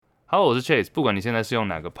Hello， 我是 Chase。不管你现在是用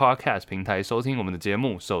哪个 podcast 平台收听我们的节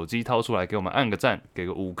目，手机掏出来给我们按个赞，给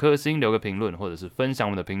个5颗星，留个评论，或者是分享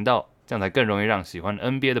我们的频道，这样才更容易让喜欢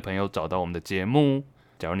NBA 的朋友找到我们的节目。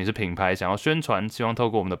假如你是品牌想要宣传，希望透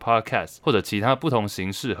过我们的 podcast 或者其他不同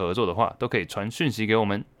形式合作的话，都可以传讯息给我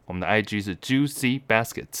们。我们的 IG 是 Juicy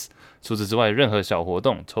Baskets。除此之外，任何小活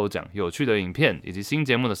动、抽奖、有趣的影片以及新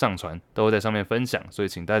节目的上传，都会在上面分享，所以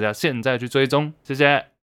请大家现在去追踪，谢谢。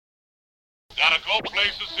Gotta go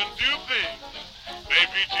places and do things,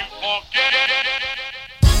 maybe to forget.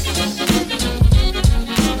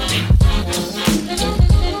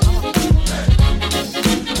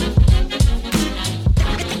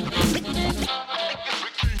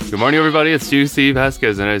 Good morning, everybody. It's Juicy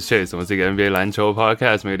Baskets and it's Chase. 我们是一个 NBA 篮球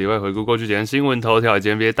podcast， 每个礼拜回顾过去几天新闻头条以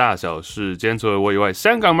及 NBA 大小事。今天除了我以外，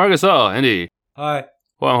香港 Marcus Andy， 嗨，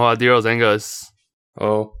万华 D-Rose Angus，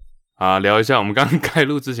 聊一下我们刚刚开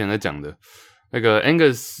录之前在讲的那个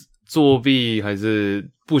Angus 作弊还是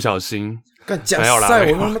不小心？假没有啦，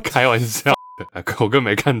赛我开玩笑的，我根本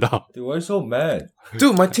没看到。Dude, why so mad?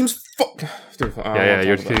 Dude, my team's fuck. Yeah,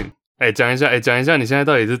 your team. 讲一下，你现在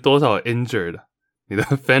到底是多少 injured？ 你的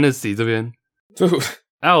fantasy 这边就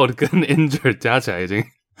out 跟 injured 加起来已经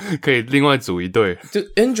可以另外组一队。就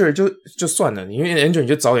injured 就算了，你因为 injured 你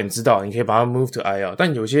就早点知道，你可以把它 move to IL。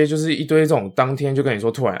但有些就是一堆这种当天就跟你说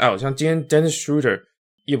突然 out， 像今天 Dennis Schroeder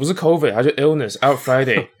也不是 COVID， 他就 illness out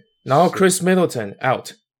Friday， 然后 Chris Middleton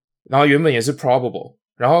out， 然后原本也是 probable，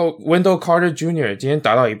 然后 Wendell Carter Jr. 今天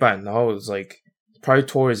打到一半，然後 it's like probably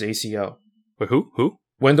tore his ACL. Wait, who?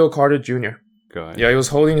 Wendell Carter Jr. God. Yeah, he was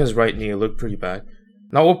holding his right knee. It looked pretty bad.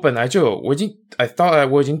 然后我本来就有，I thought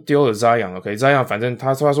我已经丢了 Zion， OK， Zion 反正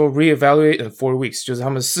他说 reevaluate in 4 weeks， 就是他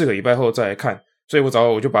们4个礼拜后再来看，所以我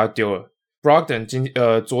就把他丢了。Brogdon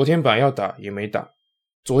昨天本来要打也没打，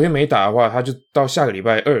昨天没打的话，他就到下个礼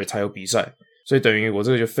拜2才有比赛，所以等于我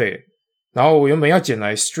这个就废了。然后我原本要捡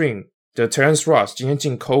来 stream 的 Terrence Ross 今天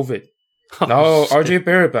进 COVID， 然后 RJ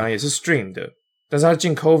Barrett 本来也是 stream 的，但是他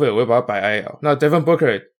进 COVID， 我会把他摆 IL。那 Devin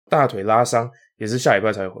Booker 大腿拉伤也是下礼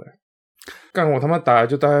拜才回来。干我他妈打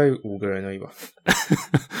就大概5个人而已吧。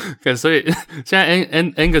所以现在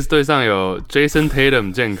Angus 队上有 Jason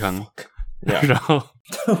Tatum 健康，然后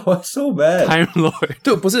What's so bad? Time Lord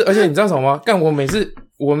对，不是，而且你知道什么吗？干我每次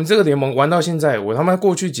我们这个联盟玩到现在，我他妈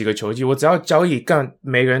过去几个球季，我只要交易干，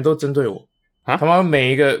每个人都针对我啊！他妈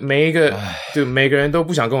每一个，就每个人都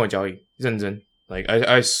不想跟我交易，认真 ，like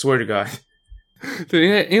I swear to God，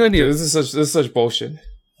 对，因为你这是 such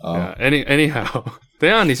bullshit。Anyhow， 等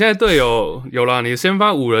一下，你现在队友有啦，你先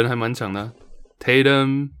发5人还蛮强的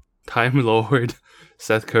 ，Tatum、Time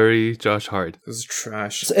Lord、Seth Curry、Josh Hart， 这是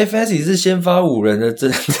trash。FS 是先发5人的，真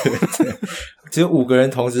的只有5个人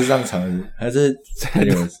同时上场，还是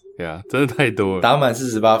yeah， 真的太多了，打满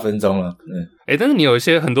48分钟了。但是你有一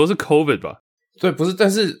些很多是 COVID 吧？对，不是，但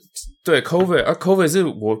是对 COVID 是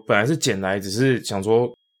我本来是捡来，只是想说，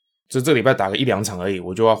就这个礼拜打个1-2场而已，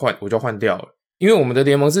我就要换掉了。因为我们的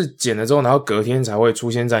联盟是捡了之后，然后隔天才会出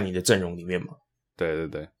现在你的阵容里面嘛。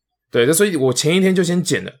对，所以我前一天就先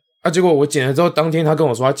捡了啊，结果我捡了之后，当天他跟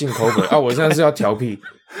我说他进 COVID 啊，我现在是要调屁。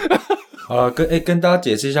好了，跟大家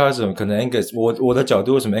解释一下为什么可能 Angus 我的角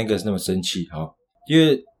度为什么 Angus 那么生气哈？因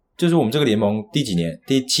为就是我们这个联盟第几年？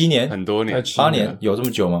第7年？很多年，8年，有这么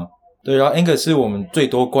久吗？对，然后 Angus 是我们最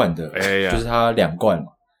多冠的，就是他2冠嘛。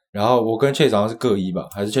然后我跟 Chase 好像是各1吧，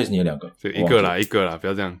还是 Chase 你有2个？就一个啦，不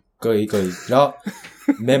要这样。各一，然后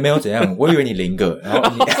没有怎样，我以为你0个，然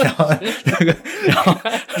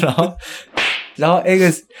后然后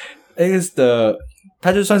X 的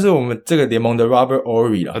他就算是我们这个联盟的 Robert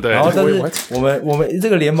Horry 啦，对，然后但是我们这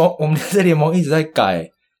个联盟一直在改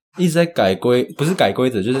不是改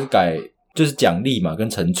规则，就是奖励嘛跟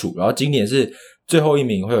惩处，然后今年是最后1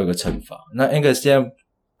名会有一个惩罚。那 X 现在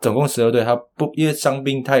总共12队，他不因为伤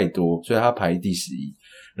兵太多，所以他排第11。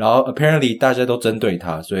然后 apparently 大家都针对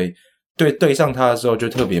他，所以对上他的时候就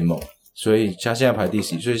特别猛，所以他现在排第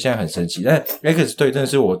11，所以现在很生气。但 X 队真的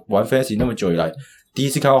是我玩 Fantasy 那么久以来第一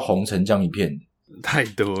次看到红成这样一片，太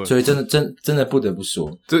多了，所以真的不得不说，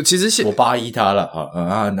对，其实我8-1他了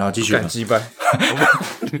然后继续干击败，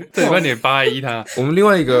这礼拜你8-1他。我们另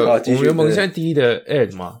外一个我们联盟现在第1的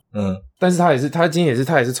Ed 嘛，但是他今天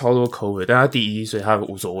也是超多 COVID， 但他第1，所以他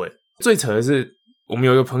无所谓。最扯的是我们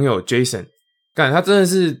有一个朋友 Jason。干，他真的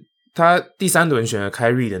是他第3轮选了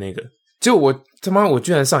Kyrie 的那个，结果我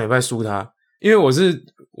居然上礼拜输他，因为我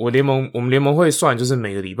们联盟会算，就是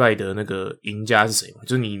每个礼拜的那个赢家是谁嘛，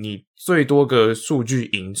就是你最多个数据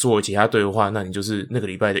赢所有其他队的话，那你就是那个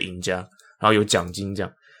礼拜的赢家，然后有奖金这样。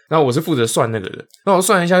那我是负责算那个的，那我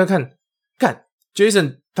算一下就看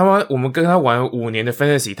Jason 他妈我们跟他玩5年的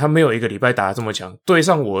Fantasy， 他没有一个礼拜打得这么强，对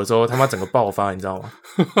上我的时候他妈整个爆发，你知道吗？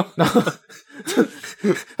然后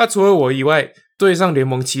他除了我以外，对上联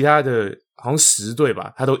盟其他的好像10队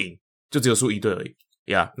吧，他都赢，就只有输1队而已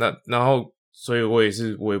呀。那然后所以我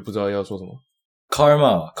也不知道要说什么。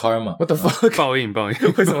Karma What the fuck？ 报应为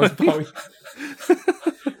什么是报应？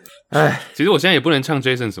哎，其实我现在也不能呛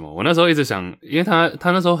Jason 什么，我那时候一直想，因为他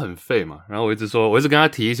那时候很废嘛，然后我一直跟他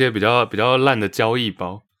提一些比较烂的交易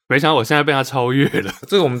包，没想到我现在被他超越了。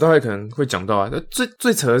这个我们待会可能会讲到啊。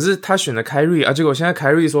最扯的是他选了凯瑞啊，结果现在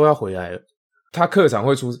凯瑞说要回来了，他客场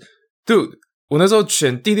会出 ，Dude， 我那时候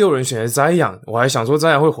选第6人选的 Zion， 我还想说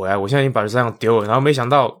Zion 会回来，我现在已经把 Zion 丢了，然后没想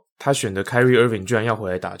到他选的 Kyrie Irving 居然要回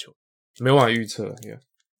来打球，没办法预测。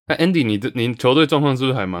那 Andy， 你球队状况是不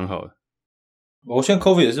是还蛮好的？我现在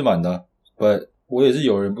COVID 也是满的，but 我也是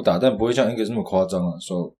有人不打，但不会像 Angus 那么夸张啊。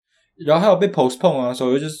然后还有被 postpone 啊，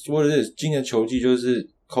所以就是我的今年球季就是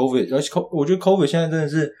COVID， 而且我觉得 COVID 现在真的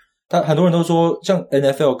是，很多人都说，像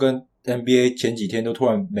NFL 跟 NBA 前几天都突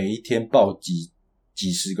然每一天爆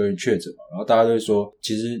几十个人确诊嘛，然后大家都会说，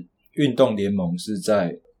其实运动联盟是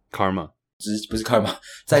在 Karma， 不是 Karma，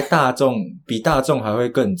 在比大众还会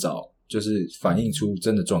更早，就是反映出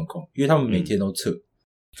真的状况，因为他们每天都测。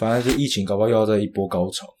反正是疫情搞不好又要再一波高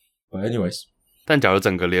潮。But anyways， 但假如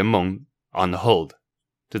整个联盟 on hold，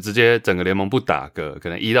 就直接整个联盟不打个可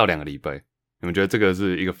能1到2个礼拜，你们觉得这个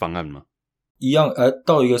是一个方案吗？一样，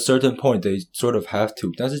到一个 certain point they sort of have to，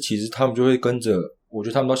 但是其实他们就会跟着，我觉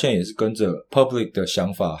得他们到现在也是跟着 public 的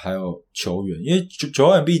想法，还有球员，因为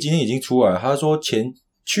9M B 今天已经出来了，他说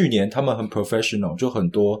去年他们很 professional， 就很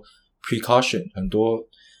多 precaution， 很多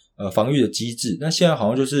防御的机制，但现在好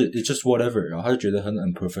像就是 it's just whatever， 然后他就觉得很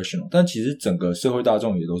unprofessional， 但其实整个社会大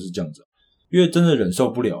众也都是这样子，因为真的忍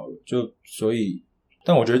受不了了，所以，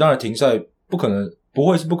但我觉得当然停赛不可能，不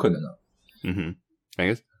会是不可能啊。嗯哼，哪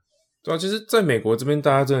个？对啊，其实在美国这边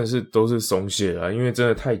大家真的是都是松懈了，因为真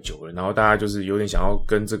的太久了，然后大家就是有点想要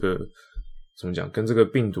跟这个怎么讲，跟这个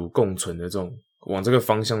病毒共存的这种往这个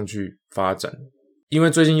方向去发展，因为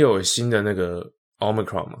最近又有新的那个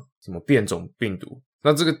Omicron 嘛，什么变种病毒。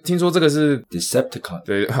那这个听说这个是 Decepticon，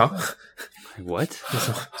 对哈 What？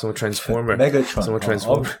 什么 Transformer Megatron， 什么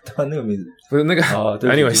Transformer， 他那个名字不是那个对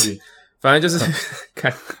anyways， 反正就是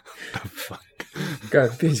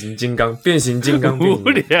干变形金刚无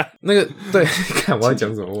聊。那个对，看我要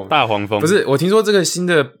讲什么忘了。大黄蜂不是，我听说这个新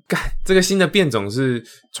的变种是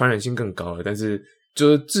传染性更高了，但是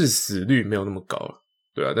就是致死率没有那么高了，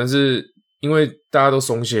对啊。但是因为大家都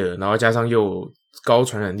松懈了，然后加上又有高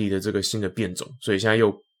传染力的这个新的变种，所以现在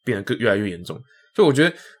又变得越来越严重。所以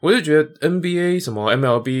我就觉得 NBA 什么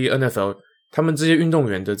MLB NFL 他们这些运动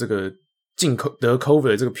员的这个得 COVID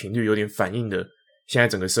的这个频率有点反映的现在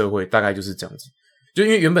整个社会大概就是这样子。就因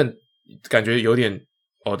为原本感觉有点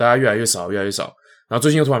大家越来越少，然后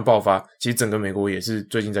最近又突然爆发，其实整个美国也是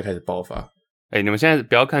最近在开始爆发。你们现在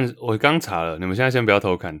不要看，我刚查了，你们现在先不要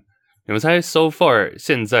偷看，你们猜 so far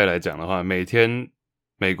现在来讲的话，每天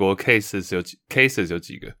美国 cases 有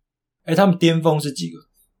几个？他们巅峰是几个？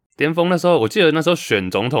巅峰那时候，我记得那时候选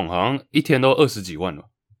总统好像一天都20几万了。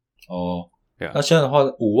哦，对啊。那现在的话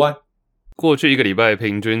5万，过去一个礼拜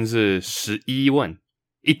平均是11万，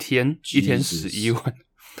一天11万。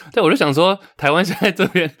对，我就想说，台湾现在这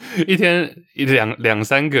边一天两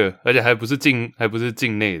三个，而且还不是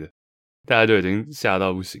境内的，大家就已经吓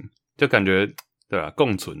到不行，就感觉对吧？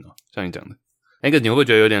共存哦，像你讲的，那个你会不会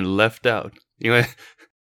觉得有点 left out？ 因为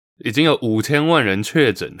已经有5000万人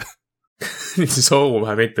确诊了。你是说我们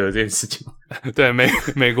还没得这件事情吗？对，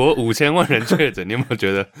美国5000万人确诊，你有没有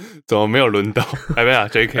觉得怎么没有轮到？还没啊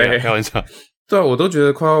 ，JK 开玩笑。对啊，我都觉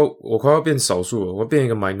得我快要变少数了，我变一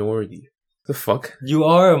个 minority。The fuck? You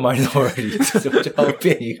are a minority， 怎么就要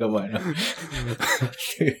变一个 minority？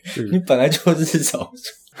 你本来就是少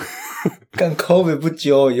数。干 COVID 不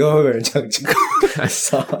揪，以后会有人这样讲。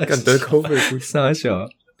干得 COVID 不傻小。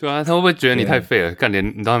对啊，他会不会觉得你太废了？干连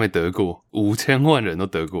你都还没得过，5000万人都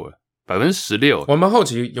得过了，16%。我蛮好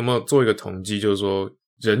奇有没有做一个统计，就是说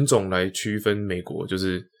人种来区分美国，是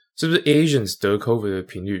不是 Asians 得 COVID 的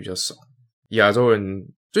频率比较少？亚洲人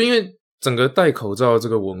就因为整个戴口罩这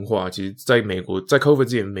个文化，其实在美国在 COVID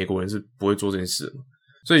之前，美国人是不会做这件事的嘛。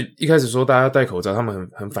所以一开始说大家戴口罩，他们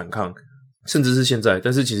很反抗，甚至是现在，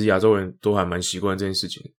但是其实亚洲人都还蛮习惯这件事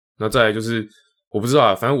情。然后再来就是我不知道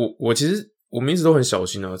啊，反正我其实我们一直都很小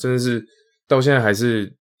心啊，真的是到现在还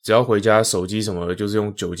是只要回家手机什么的，就是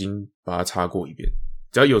用酒精把它擦过一遍。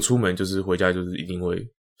只要有出门，就是回家就是一定会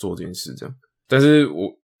做这件事这样。但是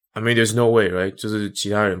I mean there's no way, right? 就是其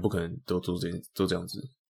他人不可能都这样子。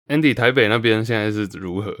Andy， 台北那边现在是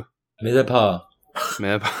如何？没在怕，没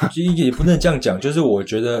办法，也不能这样讲，就是我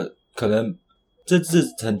觉得可能这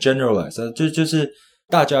很 generalized， 就是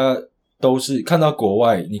大家都是看到国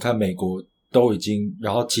外，你看美国都已经，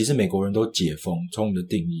然后其实美国人都解封，从我们的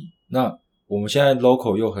定义，那我们现在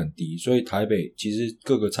local 又很低，所以台北其实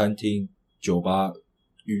各个餐厅、酒吧、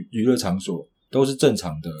娱乐场所都是正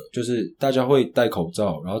常的，就是大家会戴口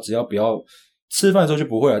罩，然后只要不要吃饭的时候就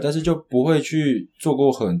不会但是就不会去做过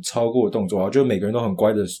很超过的动作就每个人都很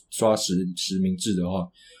乖的刷实名制的话，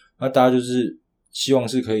那大家就是希望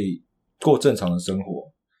是可以过正常的生活。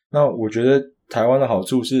那我觉得台湾的好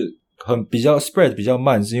处是比较 spread 比较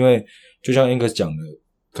慢，是因为就像 Angus 讲的，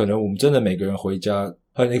可能我们真的每个人回家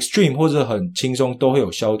很 extreme 或者很轻松都会有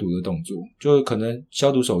消毒的动作，就可能消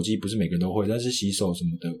毒手机不是每个人都会，但是洗手什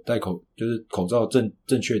么的就是口罩正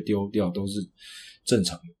确丢掉都是正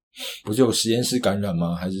常的。不是有实验室感染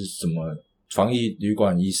吗？还是什么防疫旅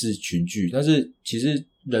馆疑似群聚？但是其实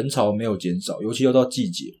人潮没有减少，尤其要到季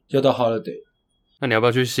节，要到 holiday。那你要不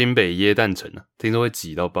要去新北耶诞城啊？听说会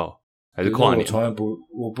挤到爆，还是跨年？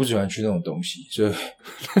我不喜欢去那种东西，所以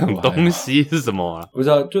那种东西是什么啊？不知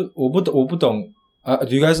道，就我不懂啊。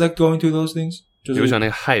Do you guys like going to those things？ 就是有想那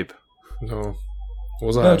个 hype。No，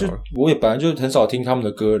 我是没有，就我也本来就很少听他们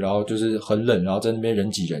的歌，然后就是很冷，然后在那边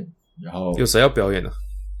人挤人，然后有谁要表演呢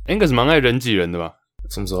？Angus 蛮爱人挤人的吧？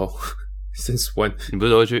什么时候？Since when？ 你不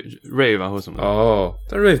是都会去 rave 啊或什么的？哦，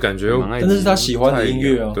但 rave 感觉又但是他喜欢的音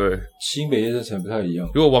乐啊。对，新北夜城不太一样。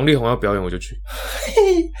如果王力宏要表演，我就去。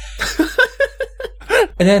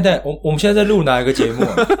等，我们现在在录哪一个节目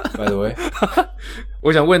啊？By the way，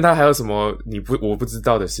 我想问他还有什么我不知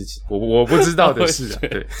道的事情，我不知道的事啊。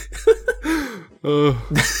对，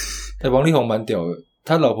王力宏蛮屌的。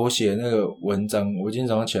他老婆写的那个文章，我今天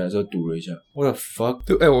早上起来的时候读了一下。What the fuck？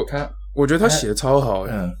 对，我觉得他写的超好，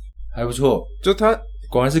还不错。就他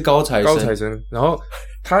果然是高材生，然后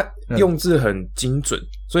他用字很精准，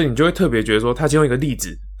所以你就会特别觉得说，他就用一个例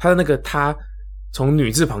子，他的那个他从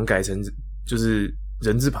女字旁改成就是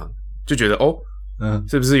人字旁，就觉得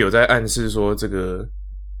是不是有在暗示说这个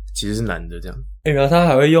其实是男的这样？然后他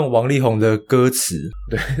还会用王力宏的歌词，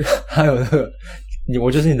对，还有那个。我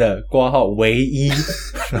就是你的挂号唯一，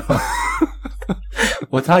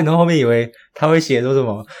我差点从后面以为他会写说什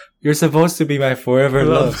么 "You're supposed to be my forever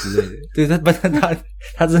love" 之类的。对，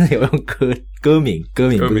他真的有用歌名不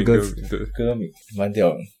是歌词，歌名蛮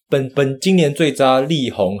屌的。今年最渣力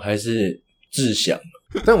宏还是志祥？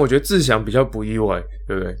但我觉得志祥比较不意外，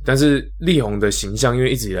对不对？但是力宏的形象因为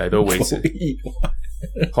一直以来都维持不意外，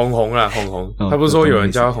红啦，他不是说有人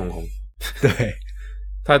叫他红，对。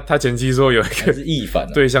他前期说有一个是易凡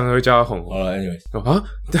对象会叫他红。好了 ，anyway 啊，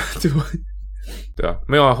对啊，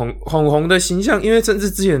没有啊，红的形象，因为甚至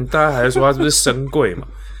之前大家还在说他是不是深柜嘛，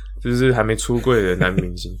就是还没出柜的男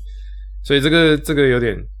明星，所以这个有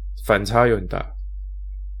点反差有点大。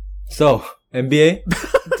So NBA，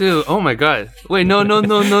 这个 Oh my God， 喂 No，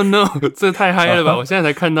 这个太嗨了吧！我现在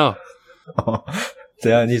才看到。怎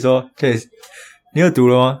样？你说对？你有读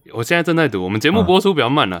了吗？我现在正在读。我们节目播出比较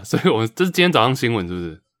慢啦，所以这是今天早上新闻，是不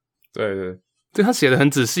是？对，这他写的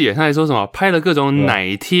很仔细耶，他还说什么拍了各种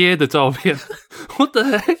奶贴的照片。What the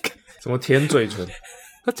heck？ 什么舔嘴唇？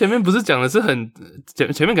他前面不是讲的是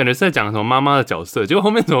前面感觉是在讲什么妈妈的角色，结果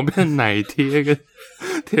后面怎么变奶贴跟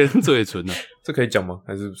舔嘴唇呢？这可以讲吗？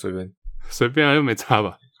还是随便？随便啊，又没差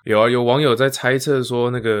吧？有啊，有网友在猜测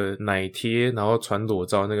说那个奶贴，然后传裸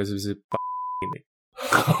照，那个是不是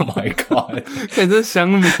？Oh my god！ 看这是乡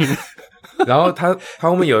民。然后他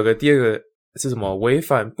后面有一个第二个是什么？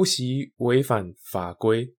不惜违反法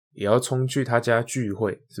规也要冲去他家聚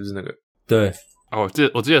会，是不是那个？对。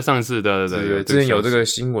我记得上次对，之前有这个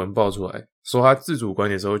新闻爆出来，说他自主管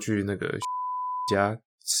理的时候去那个家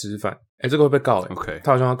吃饭。这个会被告？OK，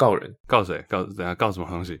 他好像要告人，告谁？等下告什么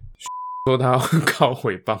东西？说他要告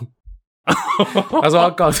诽谤。他说要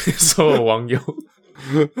告这些所有网友。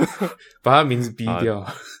把他名字逼掉。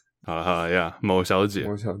好呀，某小姐。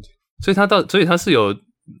所以他是有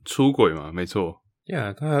出轨嘛？没错。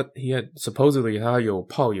Yeah， supposedly 他有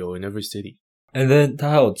炮友 in every city。And then 他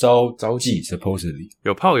还有招妓 supposedly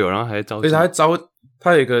有炮友，然后还招妓。而且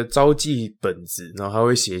他有一个招妓本子，然后他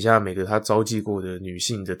会写下每个他招妓过的女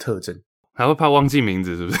性的特征。还会怕忘记名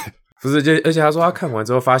字，是不是？不是，而且他说他看完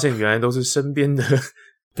之后发现原来都是身边的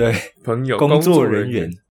对朋友工作人员。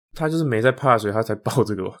他就是没在怕，所以他才报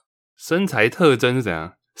这个吧。身材特征是怎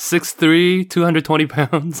样 ？6'3", 220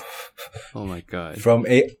 pounds. Oh my god! From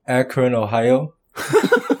Akron, Ohio.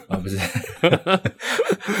 不是。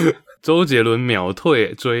周杰伦秒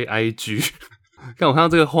退追 IG。看我看到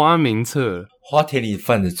这个花名册，花田里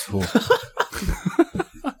犯的错。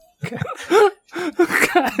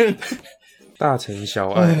看大城小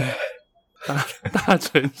爱。大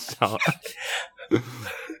城小爱。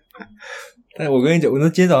但我跟你讲，我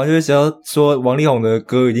今天早上就会想要说，王力宏的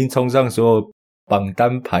歌已经冲上所有榜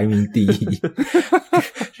单排名第一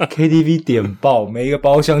，KTV 点爆，每一个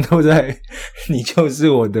包厢都在，你就是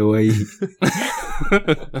我的唯一。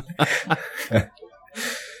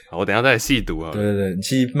好，我等一下再来细读啊。对对对，你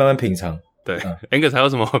去慢慢品尝。对 ，Angus 还有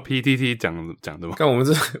什么 PTT 讲的吗？看我们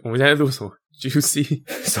现在录什么 Juicy，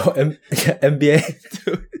 说 NBA，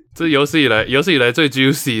 这有史以来最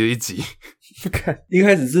juicy 的一集。一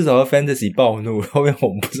开始至少要 Fantasy 暴怒，后面我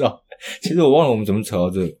们不知道。其实我忘了我们怎么扯到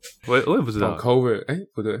这个，我也不知道。Hoger，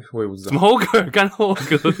 不对，我也不知道。什么 Hoger 干霍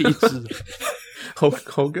格屁事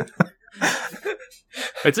？Hoger，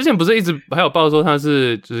 之前不是一直还有报说他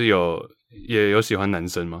是就是也有喜欢男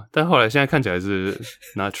生吗？但后来现在看起来是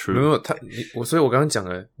not true。没有所以我刚刚讲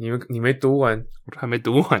了，你没读完，我还没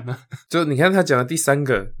读完呢。就你看他讲的第三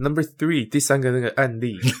个 number 3， 第三个那个案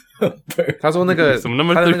例，他说那个什么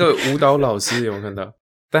number 3？ 他的那个舞蹈老师有没有看到？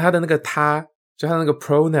但他的那个他，就他那个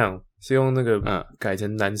pronoun 是用那个改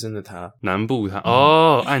成男生的他，南部他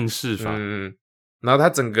暗示法。然后他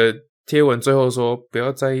整个贴文最后说不要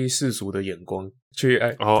在意世俗的眼光，去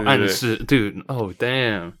爱暗示 dude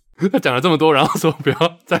damn。他讲了这么多，然后说不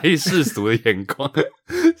要在意世俗的眼光，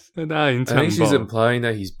那大家已经呛爆了。I think she's implying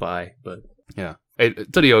that he's bi, but yeah。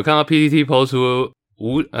这里有看到 PTT 抛出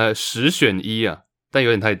10选1啊，但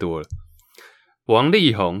有点太多了。王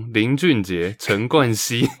力宏、林俊杰、陈冠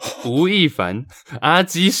希、吴亦凡、阿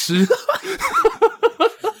基师，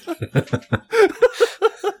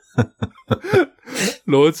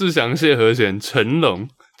罗志祥、谢和弦、成龙、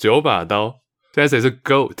9把刀。现在谁是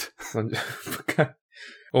GOAT？ 不看。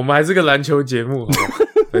我们还是个篮球节目，好不好？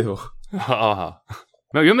拜托。好，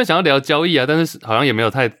没有，原本想要聊交易啊，但是好像也没有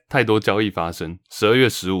太多交易发生。12月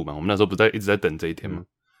15嘛，我们那时候不一直在等这一天嘛。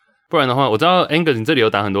不然的话，我知道 Angus 你这里有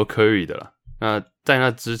打很多 Curry 的啦。那在那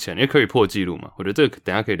之前，因为 Curry 破纪录嘛，我觉得这个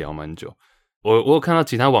等一下可以聊蛮久。我有看到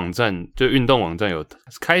其他网站，就运动网站有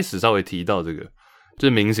开始稍微提到这个，就是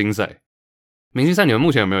明星赛。明星赛你们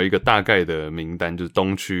目前有没有一个大概的名单？就是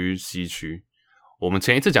东区、西区。我们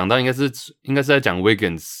前一次讲到应该是在讲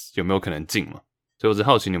Wiggins 有没有可能进嘛，所以我只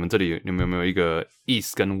好奇你们这里有没有一个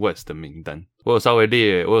East 跟 West 的名单？我有稍微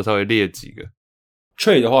列几个。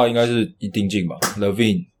Trade 的话应该是一定进吧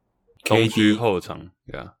 ，Levine、东区 KD 后场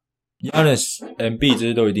 ，Giannis、MB 这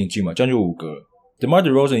些都一定进嘛，这样就5个了。DeMar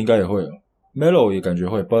DeRozan 应该也会，Melo 也感觉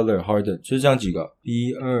会 ，Butler、Harden 就是这样几个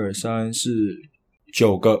，1、2、3、4、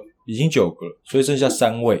9个，已经9个了，所以剩下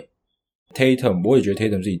3位。Tatum 我也觉得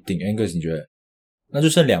Tatum 是一定 ，Angus 你觉得？那就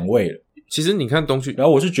剩2位了。其实你看东区，然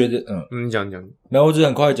后我是觉得，你讲，没有，我只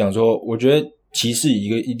很快讲说，我觉得骑士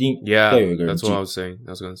一定要有一个人进。That's what I was saying.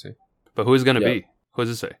 That's what I'm saying. But who's gonna be? 会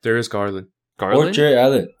是谁 ？Darius Garland. Or Jerry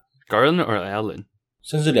Allen. Garland or Allen?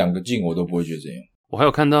 甚至2个进我都不会觉得这样。我还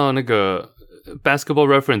有看到那个 Basketball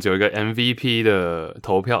Reference 有一个 MVP 的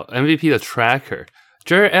投票 ，MVP 的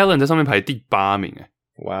Tracker，Jerry Allen 在上面排第8名，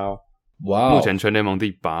哇，目前全联盟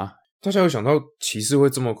第8。大家有想到骑士会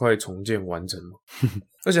这么快重建完成吗？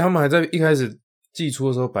而且他们还在一开始季初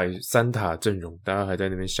的时候摆3塔阵容，大家还在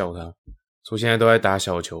那边笑他，说现在都在打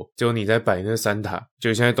小球，结果你在摆那3塔，结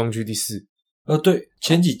果现在东区第4。对，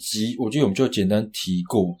前几集我记得我们就简单提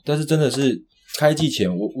过，但是真的是开季前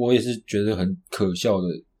我也是觉得很可笑的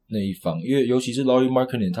那一方，因为尤其是 Lauri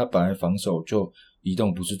Markkanen 他本来防守就移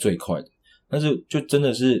动不是最快的，但是就真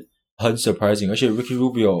的是很 surprising， 而且 Ricky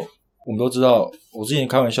Rubio。我们都知道，我之前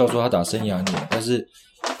开玩笑说他打生涯年，但是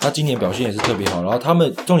他今年表现也是特别好。然后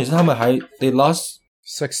重点是他们还 they lost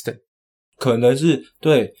Sexton， 可能是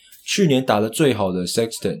对去年打得最好的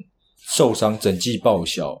Sexton 受伤，整季报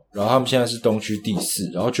销。然后他们现在是东区第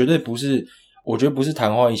4，然后绝对不是，我觉得不是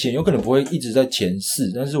昙花一现，有可能不会一直在前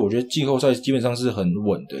4，但是我觉得季后赛基本上是很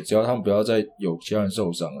稳的，只要他们不要再有其他人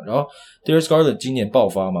受伤了。然后 Darius Garland 今年爆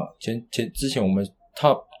发嘛，之前我们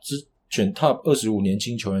选 Top 25年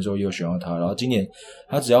轻球员的时候也有选到他，然后今年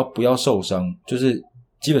他只要不要受伤，就是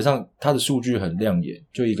基本上他的数据很亮眼，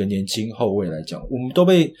就一个年轻后卫来讲，我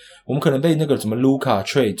们可能被那个什么 Luka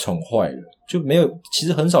Trey 宠坏了，就没有，其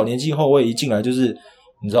实很少年轻后卫一进来就是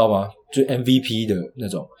你知道吗，就 MVP 的那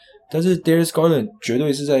种，但是 Darius Garland 绝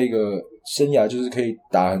对是在一个生涯就是可以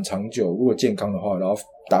打很长久，如果健康的话，然后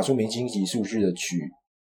打出明星级数据的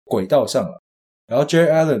轨道上了。然后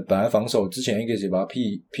Jerry Allen 本来防守之前应该也把他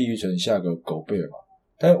譬喻成下个狗贝尔嘛，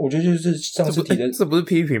但我觉得就是上次提的这不是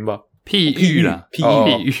批评吧？譬喻啦，譬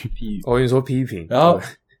喻。我跟你说批评，然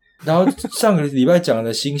后上个礼拜讲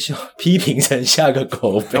的新秀批评成下个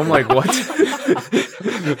狗贝 ，Oh my God！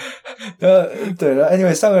 对了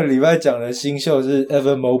 ，Anyway， 上个礼拜讲的新秀是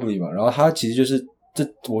Evan Mobley 嘛，然后他其实就是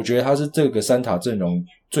我觉得他是这个三塔阵容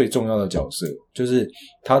最重要的角色，就是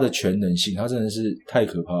他的全能性，他真的是太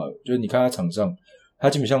可怕了。就是你看他场上，他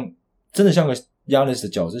基本上真的像个 Giannis 的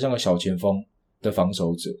角色，像个小前锋的防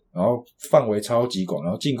守者，然后范围超级广，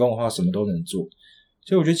然后进攻的话什么都能做。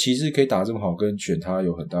所以我觉得骑士可以打这么好，跟选他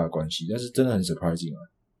有很大的关系，但是真的很 surprising 啊。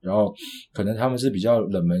然后可能他们是比较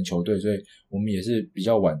冷门球队，所以我们也是比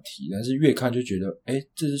较晚提，但是越看就觉得，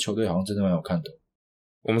这支球队好像真的蛮好看的。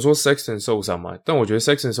我们说 Sexton 受伤嘛，但我觉得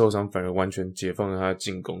Sexton 受伤反而完全解放了他的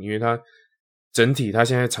进攻，因为他整体他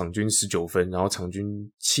现在场均19分，然后场均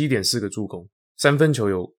 7.4 个助攻，三分球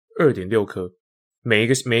有 2.6 颗，每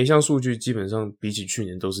一项数据基本上比起去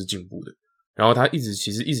年都是进步的。然后他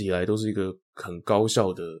其实一直以来都是一个很高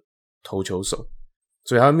效的投球手，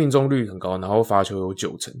所以他的命中率很高，然后罚球有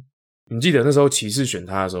90%。你记得那时候骑士选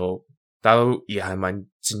他的时候，大家都也还蛮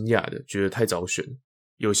惊讶的，觉得太早选。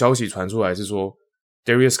有消息传出来是说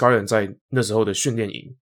Darius Garland 在那时候的训练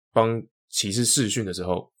营帮骑士试训的时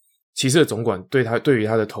候，骑士的总管对于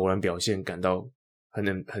他的投篮表现感到很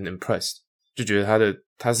impressed， 就觉得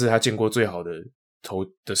他是他见过最好的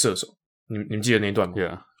射手。你们记得那一段吗？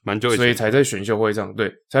 Yeah， 蛮久以前，所以才在选秀会上，对，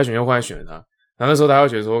才在选秀会上选了他。然后那时候大家会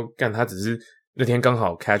觉得说，干他只是那天刚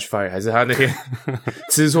好 catch fire， 还是他那天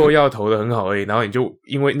吃错药投的很好而已，然后你就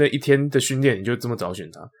因为那一天的训练你就这么早选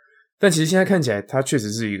他。但其实现在看起来他确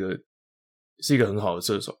实是一个很好的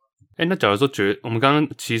射手。那假如说我们刚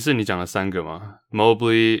刚骑士你讲了3个嘛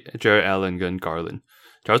 ，Mobley、Jarrett Allen 跟 Garland。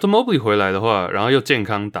假如说 Mobley 回来的话，然后又健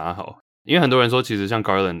康打好，因为很多人说其实像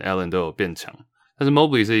Garland、Allen 都有变强，但是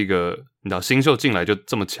Mobley 是一个你知道新秀进来就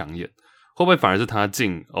这么抢眼，会不会反而是他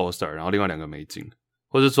进 All-Star， 然后另外2个没进？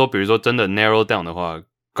或者说比如说真的 narrow down 的话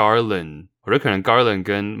 ，Garland 我觉得可能 Garland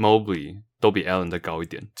跟 Mobley 都比 Allen 再高一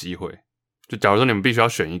点机会。就假如说你们必须要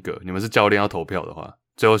选一个，你们是教练要投票的话，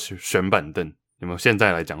最后选板凳，你们现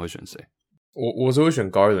在来讲会选谁？我是会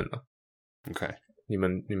选 Garland 啊。OK， 你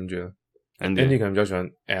们觉得 Andy 可能比较喜欢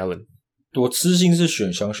Allen。我痴心是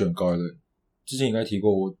想选 Garland， 之前应该提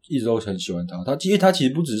过，我一直都很喜欢他。因为他其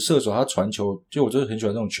实不只是射手，他传球，就我真的很喜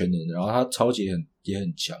欢这种全能的。然后他超级也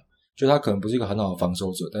很强，就他可能不是一个很好的防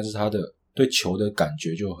守者，但是他的对球的感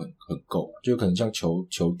觉就很够，就可能像球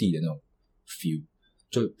地的那种 feel。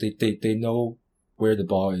就 they know where the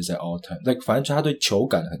ball is at all time， 反正就他对球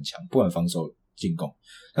感很强，不管防守进攻。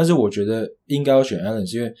但是我觉得应该要选 Allen，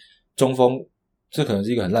 是因为中锋，这可能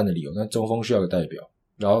是一个很烂的理由，但中锋需要个代表，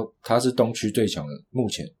然后他是东区最强的，目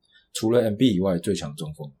前除了 MB 以外最强的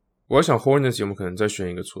中锋。我要想 Hornets 有没有可能再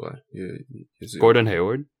选一个出来，也是 Gordon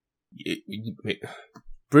Hayward，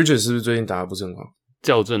 Bridges 是不是最近打得不是很好？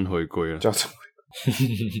校正回归了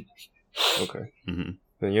，OK，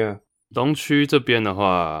 怎样？东区这边的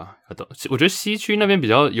话，我觉得西区那边比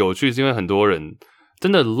较有趣，是因为很多人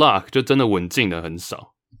真的 luck 就真的稳进的很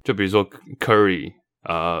少。就比如说 Curry，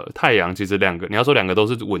 太阳其实你要说2个都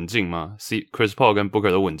是稳进吗 ？Chris Paul 跟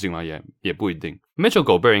Booker 都稳进吗？也不一定。Mitchell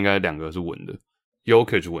Gobert 应该2个是稳的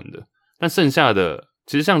 ，Jokic 稳的，但剩下的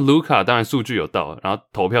其实像 Luka 当然数据有到，然后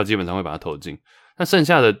投票基本上会把它投进，但剩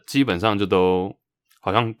下的基本上就都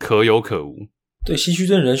好像可有可无。对，西区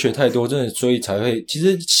真的人选太多，真的，所以才会其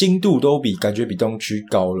实心度都感觉比东区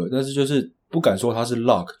高了，但是就是不敢说它是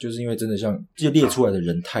luck， 就是因为真的就列出来的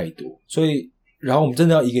人太多，所以然后我们真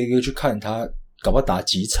的要一个一个去看他搞不好打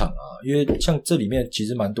几场啊，因為像这里面其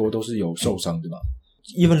实蛮多都是有受伤的嘛。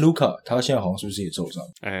Even Luka 他现在好像是不是也受伤？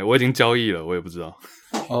我已经交易了，我也不知道。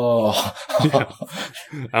哦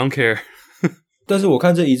I don't care 但是我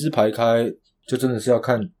看这一字排开，就真的是要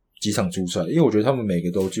看几场出赛，因为我觉得他们每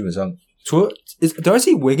个都基本上。除了 Did I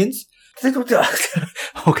say Wiggins?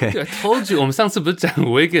 Okay. I told you， 我们上次不是讲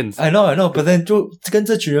Wiggins？ I know, but then 就跟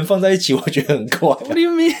这群人放在一起，我觉得很怪。What do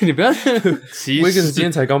you mean？ 你不要歧视 Wiggins 今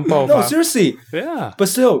天才刚爆发。No, seriously. Yeah. But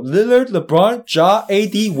still, Lillard, LeBron, Ja,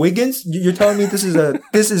 AD, Wiggins. You're telling me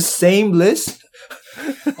this is same list?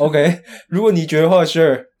 Okay. 如果你觉得的话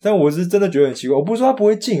 ，sure. 但我是真的觉得很奇怪。我不是说他不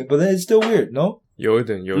会进 ，but then it's still weird. No? 有一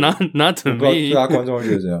点。Not to me。不知道其他观众会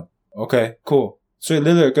觉得怎样 ？Okay, cool. 所以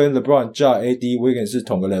Lillard 跟 LeBron, Ja, AD, Wiggins 是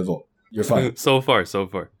同个 level。You're fine. So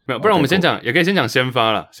far. 没有，不然我们先讲，也可以先讲先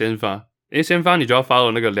发啦。先发你就要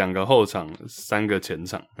follow 那个2个后场，3个前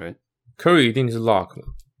场 ，right？ Curry 一定是 lock 了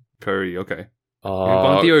 ，Curry OK。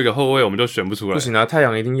光第2个后卫我们就选不出来。不行啊，太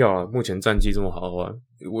阳一定要啊！目前战绩这么好的话，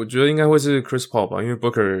我觉得应该会是 Chris Paul 吧，因为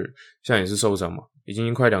Booker 现在也是受伤嘛，已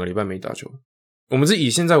经快2个礼拜没打球。我们是以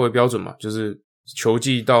现在为标准嘛，就是球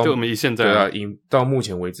季到就我们以现在对啊，以到目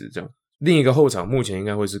前为止这样。另一个后场目前应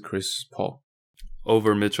该会是 Chris Paul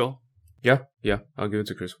over Mitchell。Yeah, I'll give it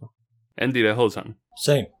to Chris Paul. Andy 的后场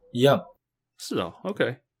same 一样。是哦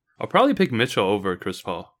 ，OK。I'll probably pick Mitchell over Chris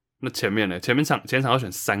Paul。那前面呢？前场要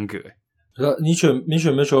选3个你选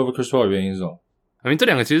Mitchell over Chris Paul 的原因是什么？这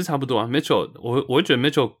两个其实差不多啊。Mitchell， 我会觉得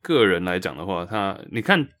Mitchell 个人来讲的话，你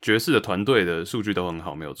看爵士的团队的数据都很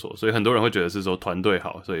好，没有错，所以很多人会觉得是说团队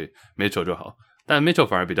好，所以 Mitchell 就好。但 Mitchell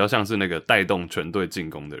反而比较像是那个带动全队进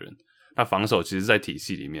攻的人，他防守其实在体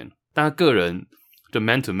系里面，但他个人就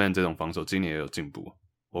man to man 这种防守今年也有进步。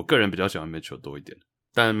我个人比较喜欢 Mitchell 多一点，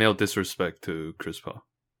但没有 disrespect to Chris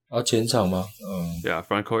Paul。前场吗？Yeah,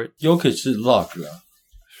 front court. Jokic 是 lock 啦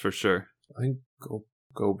for sure. I think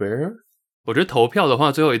Gobert。我觉得投票的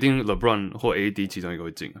话，最后一定 LeBron 或 AD 其中一个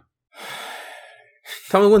会进啊。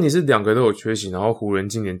他们问题是两个都有缺席，然后湖人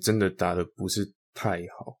今年真的打得不是太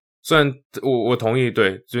好。虽然我同意，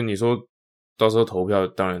对，就是你说到时候投票，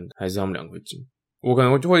当然还是他们两个会进。我可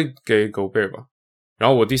能就会给 Gobert 吧，然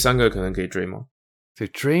后我第三个可能给 Draymond。所以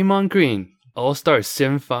Draymond Green All-Star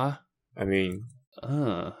先发 I mean，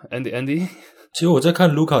 Andy。其实我在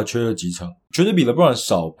看 Luka 缺了几场，绝对比 LeBron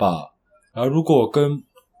少吧。然后如果跟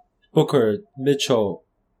Booker、Mitchell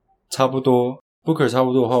差不多 ，Booker 差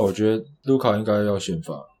不多的话，我觉得 Luka 应该要先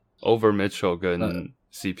发 over Mitchell 跟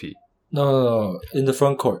CP。那 in the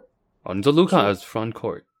front court， 你说 Luka as front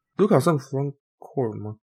court，Luka 算 front court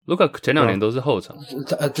吗？Luka 前2年都是后场。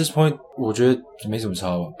At this point， 我觉得没什么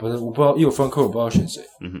差吧。不是，我不知道，因为 front court 我不知道选谁。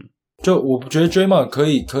就我觉得 Draymond 可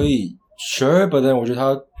以 sure，but then 我觉得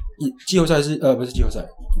他季后赛是不是季后赛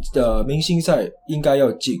明星赛应该要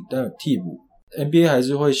进，但替补 NBA 还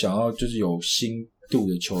是会想要就是有新度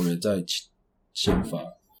的球员在先发。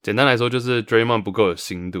简单来说就是 Draymond 不够有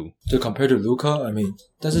新度，就 compared to Luka， I mean，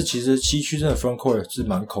 但是其实西区真的 front court 是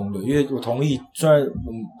蛮空的，因为我同意，虽然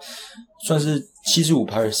算是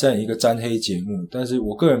 75% 一个沾黑节目，但是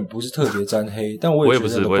我个人不是特别沾黑，但我也觉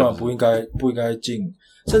得 LeBron 不应该进，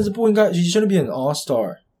甚至不应该 he shouldn't be an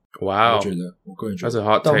all-star。哇、wow， 我觉得我个人觉得 That's a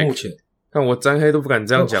hot take， 到目前，但我沾黑都不敢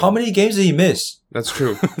这样讲。How many games did he miss? That's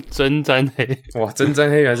true 。真沾黑，哇，真沾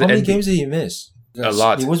黑还是 How many games did he miss?A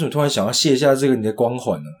lot。 你为什么突然想要卸下这个你的光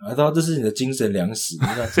环呢？I thought 这是你的精神粮食。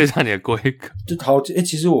卸下你的规格。就好，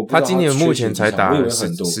其实我不知道他今年目前才打了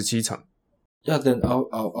17场。Yeah, then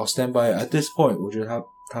I'll stand by it. At this point， 我觉得他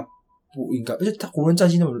不应该，而且他湖人战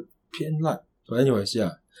绩那么偏烂。Anyways，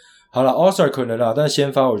 yeah， 好了 ，All-Star 可能啦，但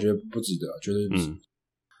先发我觉得不值得，绝对不值。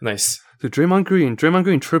Nice。就 Draymond Green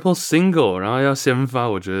triple single， 然后要先发，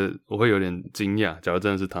我觉得我会有点惊讶。假如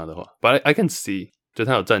真的是他的话 ，But I can see， 就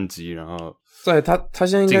他有战绩，然后对他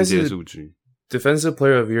现在应该是数据 Defensive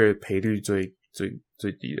Player of the Year 赔率最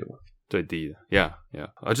低的吧？最低的 ，Yeah。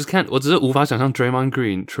我只是无法想象 Draymond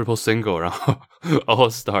Green triple single， 然后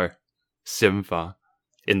All-Star 先发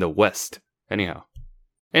in the West。Anyhow，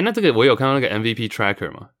 那这个我有看到那个 MVP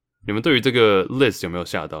tracker 吗？你们对于这个 list 有没有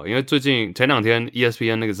吓到？因为最近前2天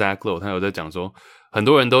ESPN 那个 Zach Lowe 他有在讲说，很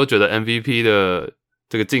多人都觉得 MVP 的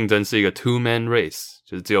这个竞争是一个 two-man race，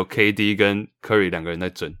 就是只有 KD 跟 Curry 2个人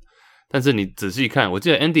在争。但是你仔细看，我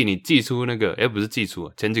记得 Andy 你寄出那个，不是寄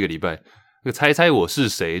出，前几个礼拜那个猜猜我是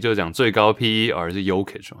谁，就讲最高 PER 是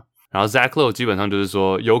Jokic 嘛。然后 Zach Lowe 基本上就是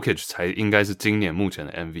说 Jokic 才应该是今年目前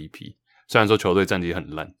的 MVP， 虽然说球队战绩很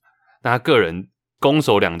烂，但他个人攻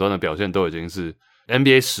守两端的表现都已经是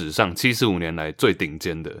NBA 史上75年来最顶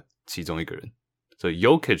尖的其中一个人，所以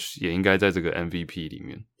Jokic 也应该在这个 MVP 里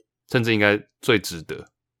面，甚至应该最值得。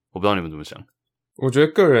我不知道你们怎么想。我觉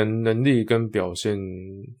得个人能力跟表现，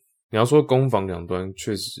你要说攻防两端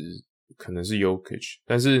确实可能是 Jokic，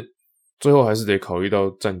 但是最后还是得考虑到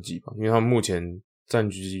战绩吧，因为他们目前占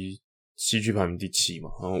据西区排名第7嘛，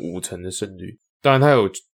然后50%的胜率。当然他有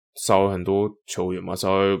少了很多球员嘛，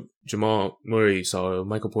少了 Jamal Murray， 少了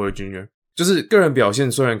Michael Porter Jr.， 就是个人表现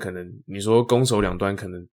虽然可能你说攻守两端可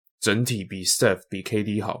能整体比 Steph 比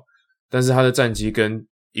KD 好，但是他的战绩跟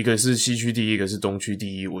一个是西区第一，一个是东区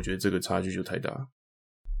第一，我觉得这个差距就太大了。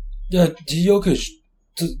其实 Jokic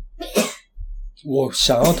我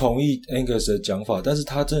想要同意 Angus 的讲法，但是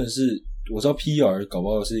他真的是我知道 PER 搞不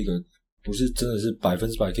好是一个不是真的是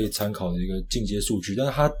100%可以参考的一个进阶数据，但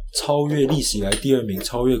是他超越历史以来第2名，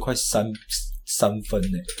超越快3分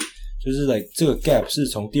呢，就是这个 gap 是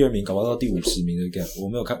从第2名搞不好到第50名的 gap， 我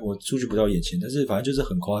没有看，我数据不到眼前，但是反正就是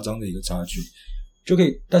很夸张的一个差距，就可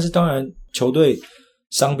以。但是当然球队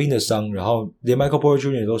伤兵的伤，然后连 Michael Porter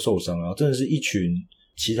Jr. 都受伤，然后真的是一群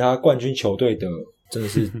其他冠军球队的真的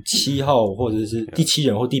是7号或者是第7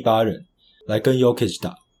人或第8人来跟 Jokic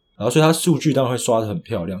打，然后所以他数据当然会刷得很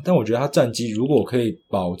漂亮，但我觉得他战绩如果可以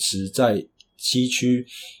保持在西区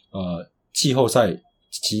季后赛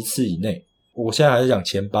其次以内，我现在还是讲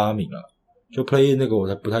前8名啦，就 play 那个我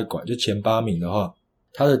才不太管，就前8名的话，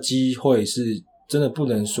他的机会是真的不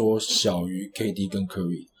能说小于 KD 跟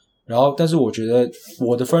Curry， 然后但是我觉得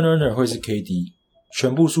我的 front runner 会是 KD，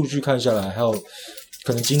 全部数据看下来还有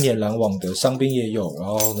可能今年篮网的伤兵也有，然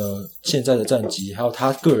后呢现在的战绩，还有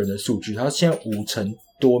他个人的数据，他现在50%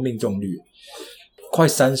多命中率，快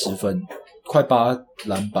30分，快8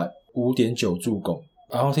篮板， 5.9 助攻。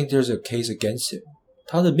I don't think there's a case against him.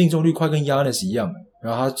 他的命中率快跟 Giannis 一样，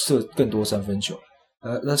然后他射更多三分球。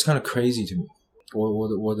That's kind of crazy to me.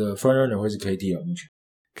 我的 front runner 会是 KD 啊，目前。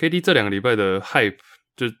KD 这2个礼拜的 hype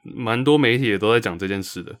就蛮多媒体也都在讲这件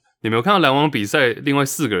事的。你没有看到篮网比赛另外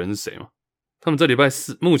4个人是谁吗？他们这礼拜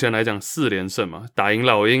目前来讲4连胜嘛，打赢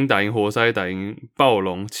老鹰，打赢活塞，打赢暴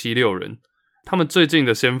龙，7-6人。他们最近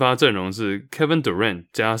的先发阵容是 Kevin Durant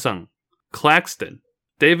加上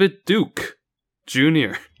Claxton、David Duke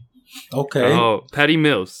Jr. OK， 然后 Patty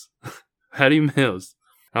Mills，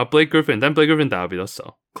 然后 Blake Griffin， 但 Blake Griffin 打的比较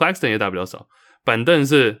少， Claxton 也打比较少。板凳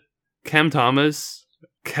是 Cam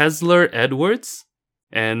Thomas、Kessler Edwards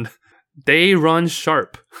and Day'Ron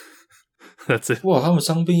Sharp。That's it。 哇，他们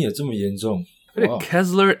伤兵也这么严重。而且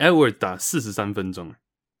Kessler Edwards 打43分钟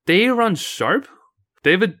 ，Day'Ron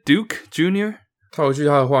Sharp、David Duke Jr. 套句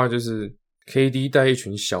他的话就是 KD 带一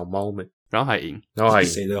群小猫们，然后还赢。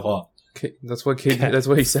谁的话 ？That's what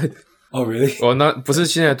he said. Oh really? 哦，那不是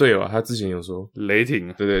现在队友啊，他之前有说雷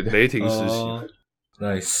霆，对，雷霆时期。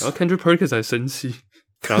Nice。然后 Kendrick Perkins 还生气，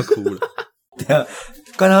然后哭了。等一下，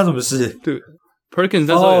关他什么事？对 ，Perkins 那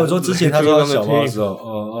时候说之前他说他小猫的时候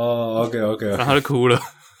，OK， 然后他就哭了。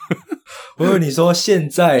我以为你说现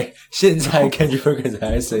在 Kendrick Perkins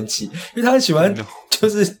还在生气，因为他很喜欢就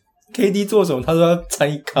是 KD 做什么，他说要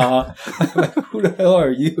参一咖。Who the hell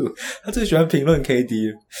are you？ 他最喜欢评论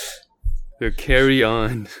KD。对 ，Carry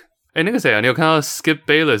on。那个谁啊？你有看到 Skip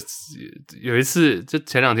Bayless 有一次，就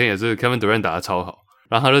前2天也是 Kevin Durant 打得超好，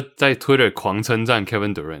然后他就在 Twitter 狂称赞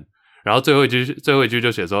Kevin Durant， 然后最后一句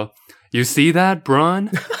就写说 You see that, Bron？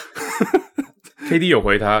 KD 有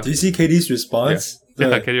回他 Do you see KD's response？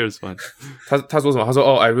 对啊 ，KD response。他说什么？他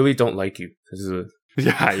说I really don't like you。就是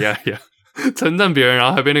呀，称赞别人，然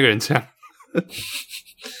后还被那个人呛。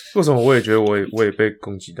为什么我也觉得我也被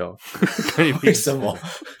攻击到？干你屁为什么？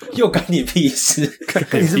又干你屁事？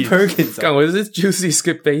你是 Perkins？ 干我是 Juicy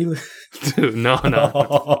Skip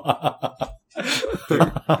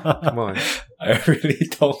Bayless。No。Come on， I really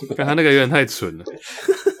don't。 但他那个有点太蠢了。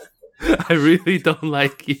I really don't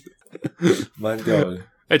like you。蛮屌的。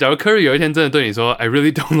假如 Curry 有一天真的对你说 I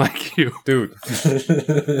really don't like you，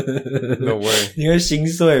 dude。No way。你会心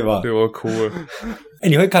碎吧？对，我哭了。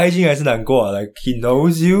你会开心还是难过啊？ Like he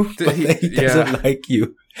knows you, but he doesn't like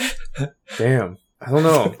you. Damn, I don't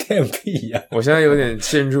know. Damn 屁呀！我现在有点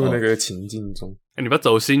陷入那个情境中。你不要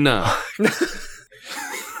走心了。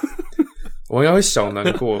我应该会小难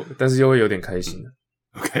过，但是又会有点开心。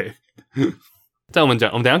OK。在我们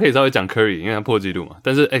等一下可以稍微讲 Curry， 因为他破纪录嘛。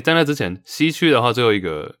但是在那之前，西区的话最后一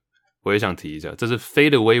个我也想提一下，这是 Fade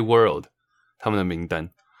Away World 他们的名单。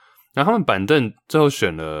然后他们板凳最后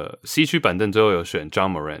选了西区板凳，最后有选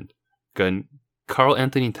John Morant 跟 Karl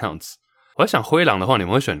Anthony Towns。我在想灰狼的话，你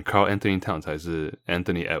们会选 Karl Anthony Towns 还是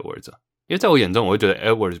Anthony Edwards 啊？因为在我眼中，我会觉得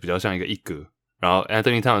Edwards 比较像一个一哥，然后 Karl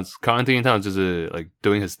Anthony Towns 就是 like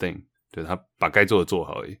doing his thing， 就是他把该做的做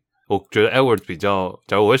好而已。我觉得 Edwards 比较，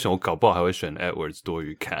假如我会选，我搞不好还会选 Edwards 多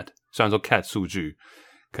于 Cat。虽然说 Cat 数据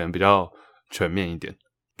可能比较全面一点。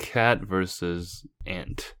Cat versus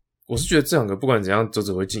Ant， 我是觉得这2个不管怎样都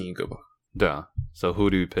只会进一个吧。对啊 ，So who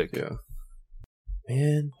do you pick？ 对啊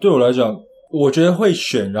 ，Man， 对我来讲，我觉得会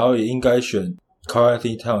选，然后也应该选 Karl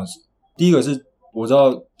Anthony Towns。第一个是我知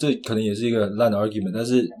道这可能也是一个烂的 argument， 但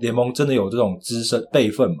是联盟真的有这种资深辈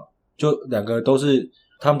分嘛，就2个都是。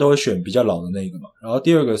他们都会选比较老的那个嘛，然后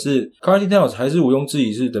第二个是 Karl Anthony Towns 还是毋庸置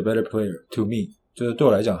疑是 the better player to me， 就是对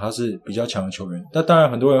我来讲他是比较强的球员。但当然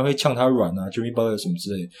很多人会呛他软啊 Jimmy Butler 什么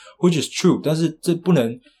之类的 which is true， 但是这不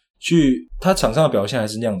能去他场上的表现还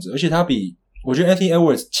是那样子，而且他比我觉得 Anthony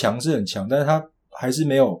Edwards 强是很强，但是他还是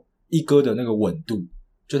没有一哥的那个稳度，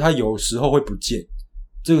就他有时候会不见，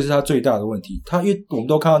这个是他最大的问题。他因为我们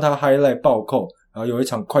都看到他 highlight 暴扣，然后有一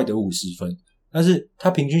场快得50分，但是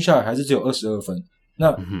他平均下来还是只有22分。那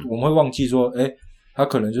我们会忘记说，他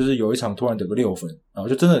可能就是有一场突然得个6分，然后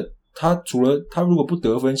就真的他除了他如果不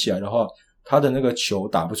得分起来的话，他的那个球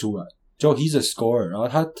打不出来，就 he's a scorer， 然后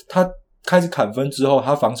他开始砍分之后，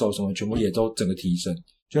他防守什么全部也都整个提升，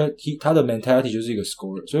就他的 mentality 就是一个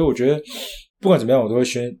scorer， 所以我觉得不管怎么样，我都会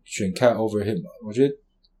选 Cat over him 嘛。我觉得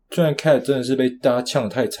虽然 Cat 真的是被大家呛得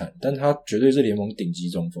太惨，但他绝对是联盟顶级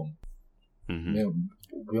中锋，没有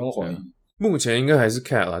不用怀疑。目前应该还是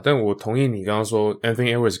Cat 啦，但我同意你刚刚说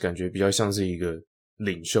Anthony Edwards 感觉比较像是一个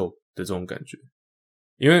领袖的这种感觉，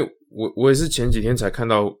因为我也是前几天才看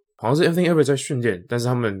到，好像是 Anthony Edwards 在训练，但是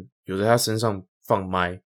他们有在他身上放麦，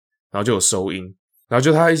然后就有收音，然后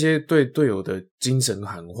就他一些对队友的精神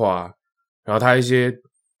喊话，然后他一些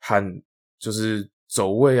喊就是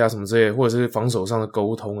走位啊什么之类的，或者是防守上的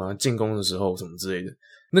沟通啊，进攻的时候什么之类的，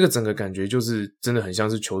那个整个感觉就是真的很像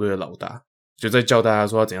是球队的老大，就在教大家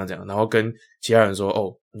说要怎样怎样，然后跟其他人说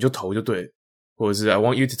哦你就投就对了，或者是 I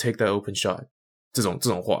want you to take that open shot 这种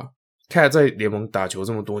话。Cat 在联盟打球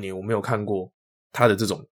这么多年，我没有看过他的这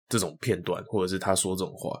种片段，或者是他说这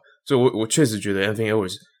种话，所以我确实觉得 Anthony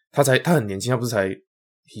Edwards 他很年轻，他不是才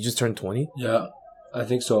he just turned 20? Yeah, I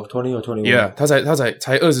think so. 20 or 21. Yeah, 他才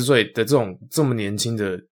20岁的这么年轻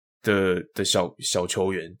的小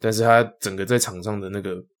球员，但是他整个在场上的那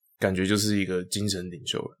个感觉就是一个精神领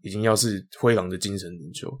袖了，已经要是灰狼的精神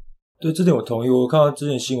领袖。对，这点我同意。我看到之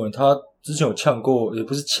前新闻，他之前有呛过，也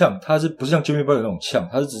不是呛，他不是像 Jimmy Butler 那种呛，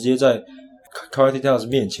他是直接在 Karl-Anthony Towns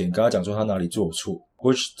面前跟他讲说他哪里做错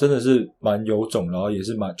，which 真的是蛮有种，然后也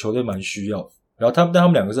是球队蛮需要的。然后但他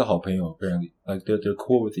们两个是好朋友 ，apparently like they're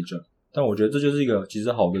cool with each other。但我觉得这就是一个其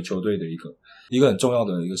实好的球队的一个很重要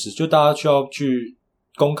的一个事，就大家需要去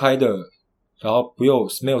公开的，然后没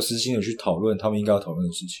有私心的去讨论他们应该要讨论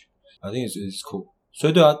的事情。I think it's cool。所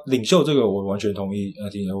以对啊，领袖这个我完全同意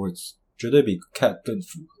Anthony Edwards 绝对比 Cat 更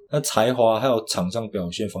符合。那才华还有场上表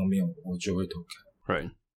现方面，我就会投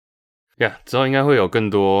Cat。Right。Yeah， 之后应该会有更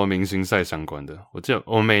多明星赛相关的。我记得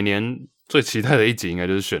我每年最期待的一集应该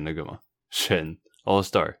就是选那个嘛，选 All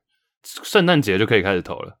Star， 圣诞节就可以开始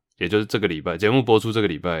投了，也就是这个礼拜节目播出这个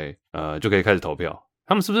礼拜，就可以开始投票。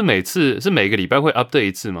他们是不是每个礼拜会 update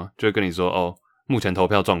一次吗？就会跟你说哦，目前投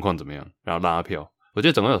票状况怎么样，然后拉票。我记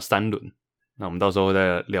得总共有3轮，那我们到时候会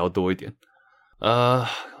再聊多一点。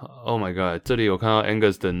Oh my god， 这里有看到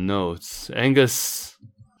Angus 的 notes，Angus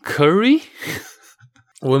Curry。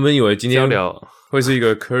我原本以为今天聊会是一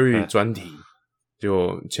个 Curry 专题，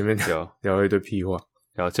就前面聊了一堆屁话。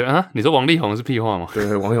你说王力宏是屁话吗？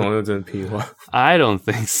对，王力宏是真的屁话。I don't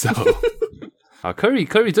think so 。好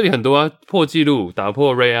 ，Curry 这里很多啊，破纪录，打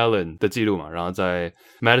破 Ray Allen 的纪录嘛，然后在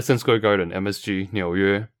Madison Square Garden MSG 纽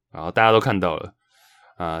约，然后大家都看到了。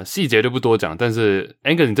细节就不多讲，但是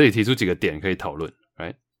Angus 你这里提出几个点可以讨论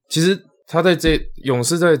 ，right？ 其实他在勇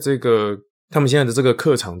士在这个他们现在的这个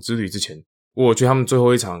客场之旅之前，我有去他们最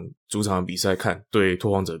后一场主场的比赛看对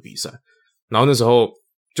拓荒者比赛，然后那时候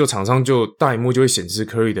就场上就大萤幕就会显示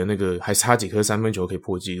Curry 的那个还差几颗3分球可以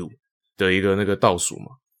破纪录的一个那个倒数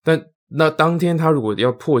嘛，但那当天他如果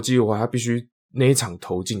要破纪录的话，他必须那一场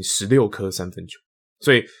投进16颗3分球，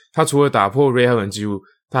所以他除了打破 Ray Allen 纪录，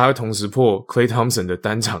他还会同时破 Klay Thompson 的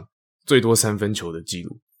单场最多3分球的纪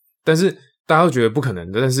录。但是大家都觉得不可能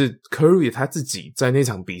的，但是 Curry 他自己在那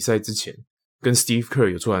场比赛之前跟 Steve Kerr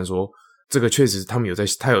有突然说，这个确实他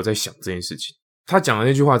有在想这件事情。他讲了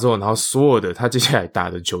那句话之后，然后所有的他接下来打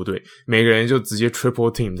的球队每个人就直接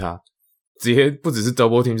triple team 他，直接不只是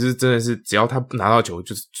double team， 就是真的是只要他拿到球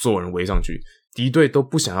就是所有人围上去，敌队都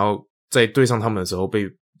不想要在对上他们的时候被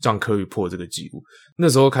让科瑞破这个纪录。那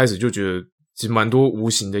时候开始就觉得其实蛮多无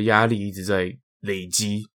形的压力一直在累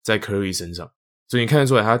积在科瑞身上，所以你看得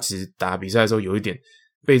出来他其实打比赛的时候有一点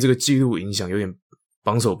被这个纪录影响，有点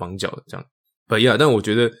绑手绑脚的这样。但我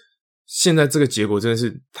觉得现在这个结果真的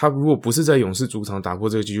是，他如果不是在勇士主场打破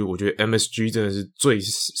这个纪录，我觉得 MSG 真的是最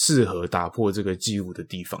适合打破这个纪录的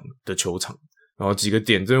地方的球场。然后几个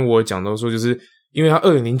点，这边我有讲到说，就是因为他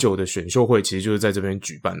2009的选秀会其实就是在这边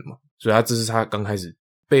举办的嘛，所以这是他刚开始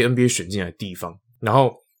被 NBA 选进来的地方。然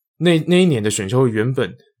后那一年的选秀会原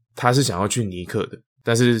本他是想要去尼克的，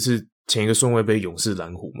但是是前一个顺位被勇士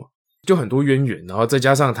蓝虎嘛，就很多渊源。然后再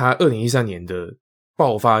加上他2013年的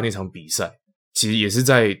爆发那场比赛，其实也是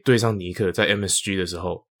在对上尼克在 MSG 的时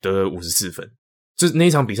候得了54分，就那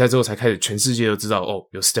一场比赛之后才开始全世界都知道哦，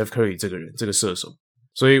有 Steph Curry 这个人，这个射手。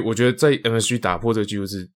所以我觉得在 MSG 打破这个纪录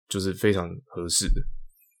就是非常合适的。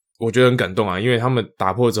我觉得很感动啊，因为他们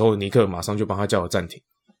打破之后，尼克马上就帮他叫了暂停，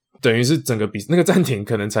等于是整个那个暂停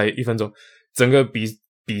可能才1分钟，整个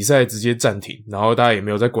比赛直接暂停，然后大家也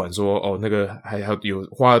没有在管说哦那个还有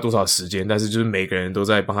花了多少时间，但是就是每个人都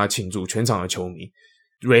在帮他庆祝，全场的球迷。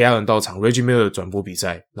Ray Allen 到场 ，Reggie Miller 转播比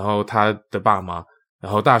赛，然后他的爸妈，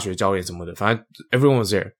然后大学教练什么的，反正 everyone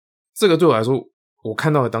was there。这个对我来说，我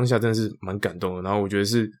看到的当下真的是蛮感动的。然后我觉得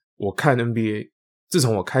是我看 NBA， 自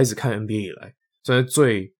从我开始看 NBA 以来，算是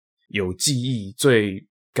最有记忆、最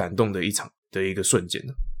感动的一个瞬间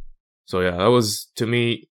了。So yeah, that was to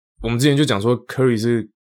me。我们之前就讲说 Curry 是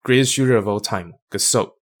greatest shooter of all time，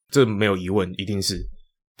 GOAT， 这没有疑问，一定是。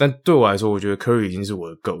但对我来说，我觉得 Curry 已经是我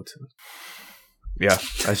的 GOAT 了。Yeah,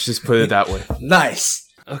 let's just put it that way. Nice.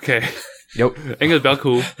 OK. 有 Angus 不要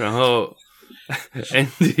哭，然后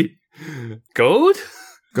Andy Goat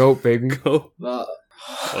Go baby Go。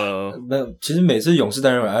那其实每次勇士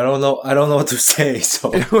单人 I don't know what to say，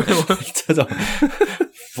 这种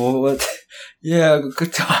我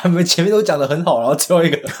他们前面都讲得很好，然后最后一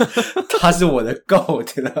个他是我的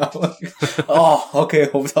GOAT， 然后OK，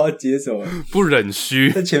 我不知道接什么，不忍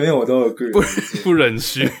虚，在前面我都有 agree， 不忍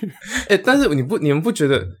虚。但是你们不觉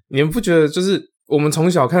得就是我们从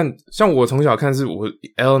小看，像我从小看是我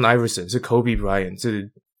Allen Iverson 是 Kobe Bryant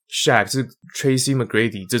是 Shaq 是 Tracy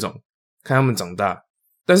McGrady 这种看他们长大，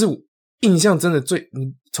但是印象真的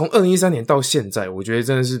从2013年到现在，我觉得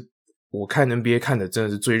真的是我看 NBA 看的真的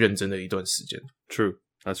是最认真的一段时间。True,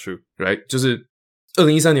 that's true. Right， 就是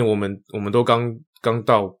2013年我们都刚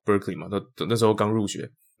到 Berkeley 嘛，那时候刚入学，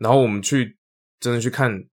然后我们真的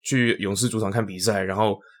去勇士主场看比赛，然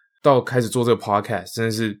后到开始做这个 podcast， 真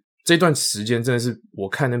的是这段时间真的是我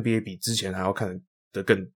看 NBA 比之前还要看的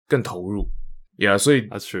更投入。Yeah， 所以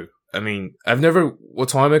That's true. I mean,我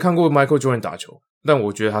从来没看过 Michael Jordan 打球，但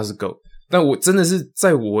我觉得他是 GOAT。但我真的是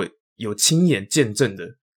在我有亲眼见证的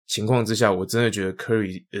情况之下，我真的觉得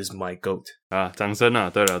Curry is my GOAT 啊！掌声啊！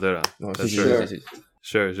对了，谢谢。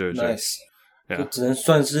Sure. Nice， 就只能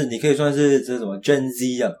算是你可以算是这什么 Gen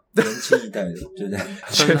Z 啊，年轻一代的，对不对？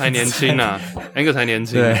算还年轻啊，Angus 才年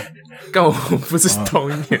轻。对，但我不是同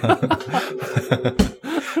一年。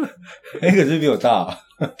Angus 是比我大啊。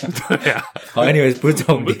对啊。好 ，Anyway 不是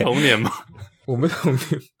重点，不是同年吗？我们同年。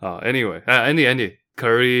好 ，Anyway，Andy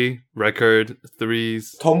Curry record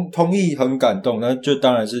threes， 同意很感动，那就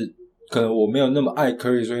当然是可能我没有那么爱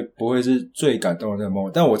Curry， 所以不会是最感动的那个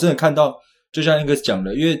moment。但我真的看到，就像 Angus 讲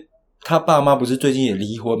的，因为他爸妈不是最近也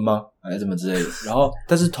离婚吗？还是什么之类的，然后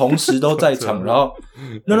但是同时都在场，然后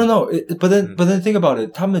No，but then think about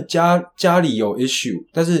it， 他们家里有 issue，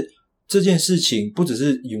 但是这件事情不只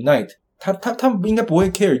是 unite， 他们应该不会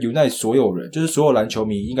care unite 所有人，就是所有篮球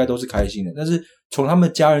迷应该都是开心的，但是从他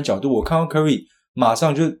们家人角度，我看到 Curry 马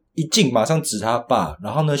上就一进马上指他爸，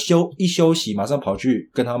然后呢一休息马上跑去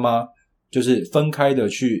跟他妈就是分开的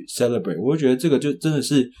去 celebrate， 我就觉得这个就真的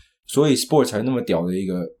是所以 sport 才那么屌的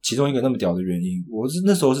其中一个那么屌的原因，我是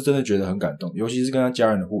那时候是真的觉得很感动，尤其是跟他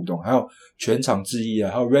家人的互动，还有全场致意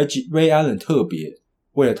啊，还有 Ray Allen 特别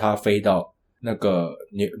为了他飞到那个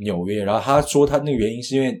纽约，然后他说他那个原因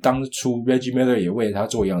是因为当初 Reggie Miller 也为了他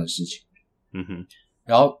做一样的事情。嗯哼。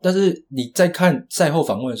然后但是你在看赛后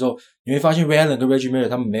访问的时候，你会发现 Ray Allen 跟 Reggie Miller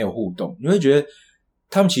他们没有互动，你会觉得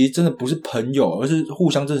他们其实真的不是朋友，而是互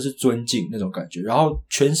相真的是尊敬那种感觉，然后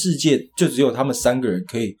全世界就只有他们3个人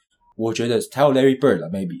可以，我觉得还有 Larry Bird 啦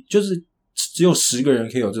maybe 就是只有10个人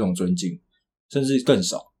可以有这种尊敬，甚至更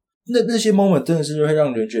少。那些 moment 真的是会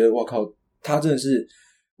让人觉得哇靠，他真的是，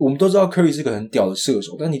我们都知道 Curry 是个很屌的射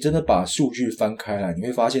手，但你真的把数据翻开来，你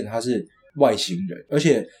会发现他是外星人，而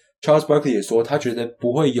且 Charles Barkley 也说他觉得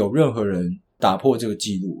不会有任何人打破这个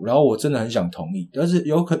记录，然后我真的很想同意，但是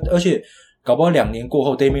而且搞不好2年过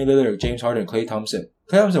后 Damian Lillard、James Harden、Klay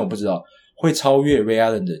Thompson 我不知道会超越 Ray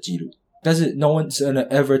Allen 的记录，但是 no one's gonna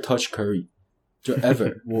ever touch Curry， 就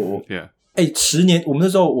ever 我yeah。10年，我们那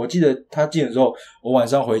时候我记得他进的时候，我晚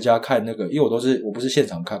上回家看那个，因为我不是现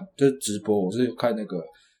场看，就是直播，我是看那个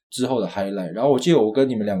之后的 highlight， 然后我记得我跟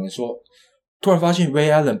你们2个说，突然发现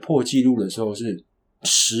Ray Allen 破纪录的时候是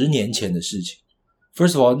10年前的事情。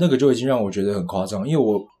First of all， 那个就已经让我觉得很夸张，因为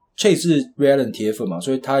我Chase 是 Ray Allen 铁粉嘛，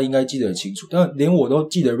所以他应该记得很清楚，但连我都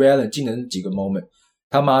记得 Ray Allen 进的那几个 moment，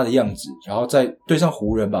 他妈的样子，然后再对上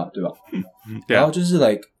湖人吧，对吧？然后就是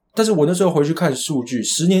like， 但是我那时候回去看数据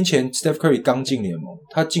，10年前 Steph Curry 刚进联盟，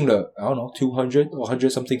他进了 I don't know 200 or 100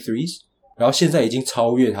 something threes， 然后现在已经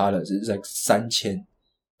超越他了，是 like 3000，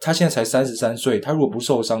他现在才33岁，他如果不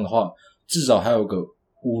受伤的话，至少还有个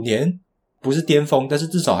5年，不是巅峰，但是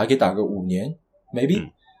至少还可以打个5年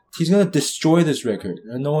maybe。He's gonna destroy this record，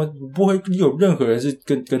 然后不会有任何人是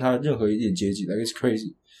跟他任何一点接近 ，like it's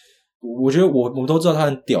crazy。我觉得我们都知道他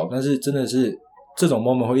很屌，但是真的是这种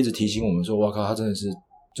moment 会一直提醒我们说，哇靠，他真的是，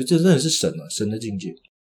就这真的是神啊，神的境界。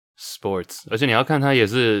Sports， 而且你要看他也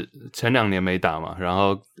是前2年没打嘛，然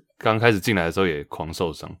后刚开始进来的时候也狂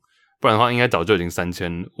受伤，不然的话应该早就已经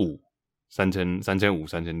3500、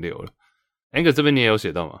3600了。Angus 这边你也有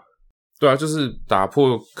写到吗？对啊，就是打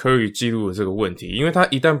破 Curry 记录的这个问题，因为他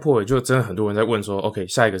一旦破了，就真的很多人在问说 OK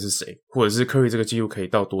下一个是谁，或者是 Curry 这个记录可以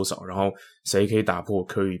到多少，然后谁可以打破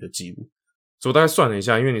Curry 的记录。所以我大概算了一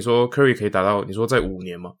下，因为你说 Curry 可以打到，你说在5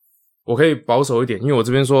年嘛，我可以保守一点，因为我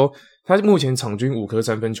这边说他目前场均5颗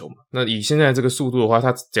3分球嘛，那以现在这个速度的话，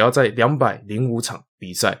他只要在205场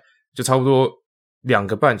比赛，就差不多2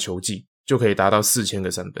个半球季就可以达到4000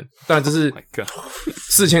个3分。当然这是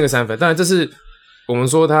4000个3分，当然这是我们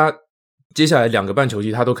说他接下来2个半球季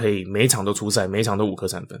他都可以每一场都出赛，每一场都5颗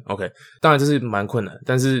3分 OK， 当然这是蛮困难，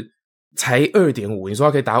但是才 2.5， 你说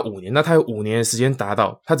他可以打5年，那他有5年的时间达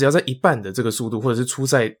到，他只要在一半的这个速度，或者是出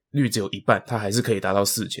赛率只有一半，他还是可以达到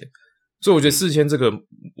4000。所以我觉得4000这个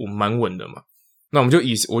我蛮稳的嘛。那我就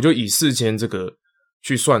以4000这个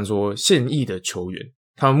去算说现役的球员，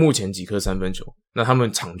他们目前几颗三分球，那他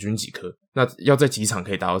们场均几颗，那要在几场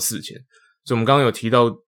可以达到4000。所以我们刚刚有提到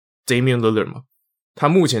Damian Lillard 嘛，他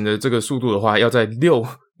目前的这个速度的话，要在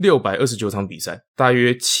629场比赛，大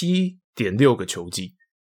约 7.6 个球季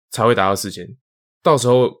才会达到4000。到时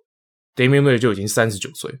候 Damian Lillard 就已经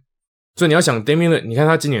39岁，所以你要想 Damian Lillard， 你看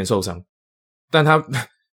他今年受伤，但他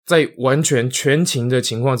在完全全勤的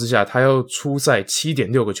情况之下，他要出赛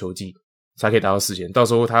 7.6 个球季才可以达到4000，到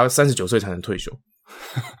时候他要39岁才能退休。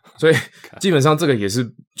所以基本上这个也是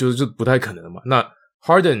就不太可能的嘛。那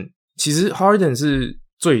Harden 其实 Harden 是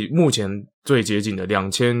目前最接近的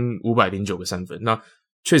2509个三分，那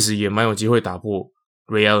确实也蛮有机会打破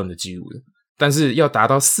Ray Allen 的纪录的。但是要达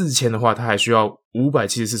到4000的话，他还需要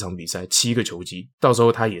574场比赛，7个球季，到时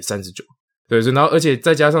候他也39。对，然后而且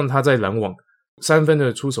再加上他在篮网三分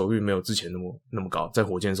的出手率没有之前那么高，在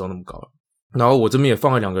火箭的时候那么高了。然后我这边也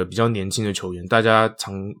放了2个比较年轻的球员，大家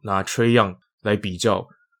常拿 Trae Young 来比较，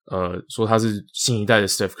说他是新一代的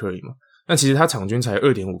Steph Curry 嘛。那其实他场均才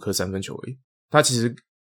 2.5 颗三分球而已。他其实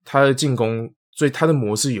他的进攻，所以他的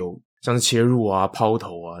模式有像是切入啊、抛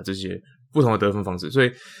投啊这些不同的得分方式，所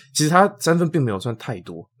以其实他三分并没有算太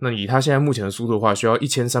多。那以他现在目前的速度的话，需要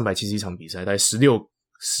1371场比赛，大概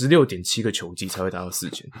 16.7 个球季才会达到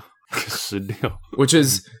4000。16 which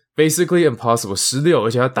is basically impossible。 16， 而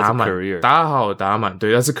且要打满，打好打满，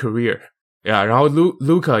对，那是 career。 然后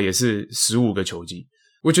Luka 也是15个球季，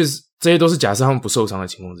 which is 这些都是假设他们不受伤的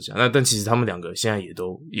情况之下，但其实他们2个现在也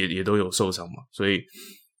都有受伤嘛，所以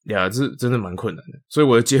这真的蛮困难的。所以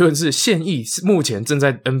我的结论是，现役目前正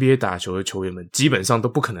在 NBA 打球的球员们基本上都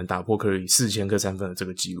不可能打破Curry 4000颗三分的这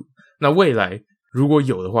个纪录。那未来如果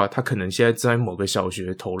有的话，他可能现在在某个小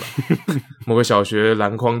学投篮某个小学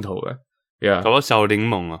篮筐投篮，搞不好小柠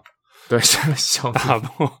檬啊。对，小打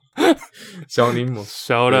破小柠檬，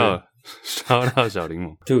烧到小柠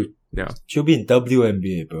檬。 Dude, should be in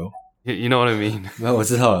WNBA, bro. You know what I mean? 那我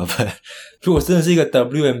知道了。如果真的是一个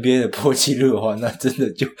WNBA 的破纪录的话，那真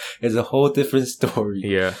的就 is a whole different story.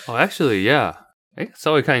 Yeah. Oh, actually, yeah.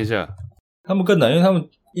 稍微看一下，他们更难，因为他们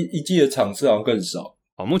一季的场次好像更少。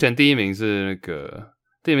目前第一名是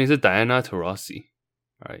Diana Taurasi，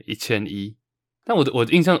 1001。但我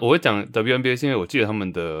印象，我会讲 WNBA 是因为我记得他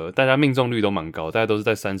们的大家命中率都蛮高，大家都是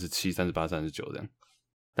在37、38、39这样。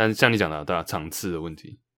但是像你讲的，对啊，场次的问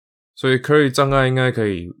题。所以 Curry 障碍应该可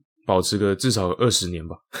以保持个至少20年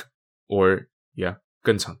吧，or yeah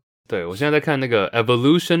更长。对，我现在在看那个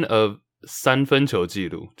Evolution of 三分球记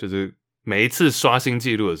录，就是每一次刷新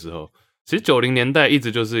记录的时候，其实90年代一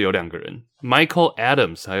直就是有2个人 ，Michael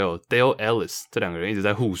Adams 还有 Dale Ellis， 这2个人一直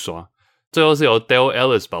在互刷，最后是由 Dale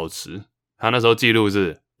Ellis 保持，他那时候记录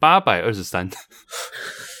是823。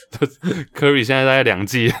Curry 现在大概两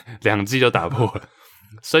季就打破了。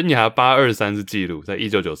生涯823是纪录，在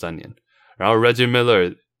1993年，然后 Reggie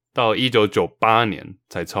Miller 到1998年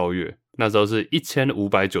才超越，那时候是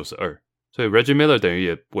1592，所以 Reggie Miller 等于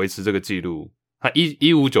也维持这个纪录，他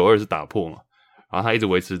1592是打破嘛，然后他一直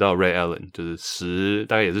维持到 Ray Allen， 就是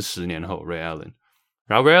大概也是10年后 Ray Allen，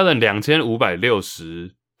 然后 Ray Allen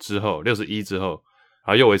 2560之后61之后，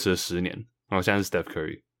然后又维持了10年，然后现在是 Steph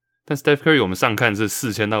Curry， 但 Steph Curry 我们上看是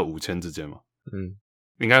4000到5000之间嘛，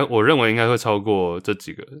我认为应该会超过这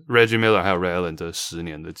几个 Reggie Miller 还有 Ray Allen 这10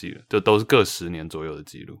年的记录，就都是各10年左右的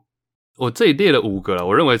记录。我这里列了5个啦，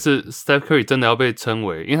我认为是 Steph Curry 真的要被称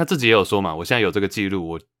为，因为他自己也有说嘛，我现在有这个记录，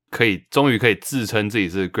我终于可以自称自己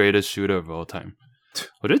是 greatest shooter of all time。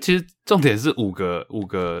我觉得其实重点是5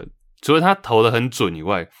个，除了他投的很准以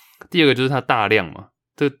外，第二个就是他大量嘛，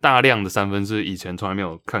这个大量的三分是以前从来没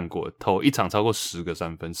有看过，投一场超过10个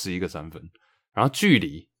三分，11个三分，然后距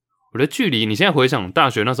离。我觉得距离，你现在回想大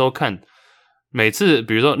学那时候看，每次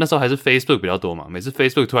比如说那时候还是 Facebook 比较多嘛，每次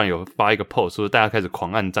Facebook 突然有发一个 post 说大家开始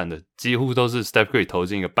狂按赞的，几乎都是 Steph Curry 投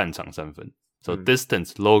进一个半场三分。So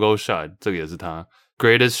distance logo shot 这个也是他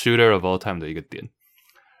greatest shooter of all time 的一个点。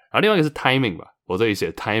然后另外一个是 timing 吧，我这里写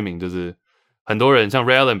timing 就是很多人像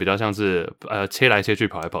Ray Allen 比较像是切来切去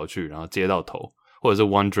跑来跑去，然后接到投，或者是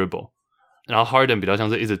one dribble， 然后 Harden 比较像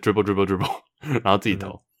是一直 dribble 然后自己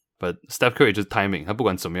投。But Steph Curry 就是 timing， 他不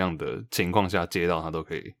管什么样的情况下接到他都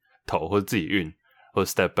可以投，或者自己运，或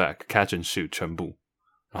者 step back catch and shoot 全部。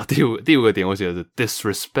然后第五个点我写的是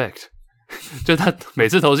disrespect， 就他每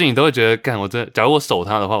次投进你都会觉得，干，假如我守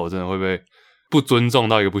他的话，我真的会被不尊重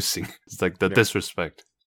到一个不行。It's like the disrespect。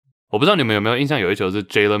我不知道你们有没有印象，有一球是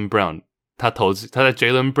Jaylen Brown， 他在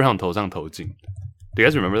Jaylen Brown 头上投进， Do you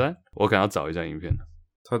guys remember that? 我可能要找一下影片。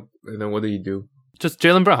And then what did he do? 就是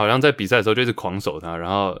Jaylen Brown 好像在比赛的时候就一直狂守他，然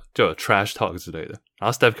后就有 trash talk 之类的，然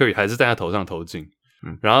后 Steph Curry 还是在他头上投进，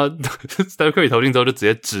然后 Steph Curry 投进之后就直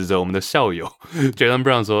接指着我们的校友 Jaylen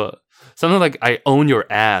Brown 说 something like I own your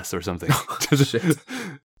ass or something 就是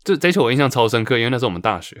就这一球我印象超深刻，因为那是我们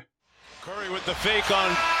大学。Curry with the fake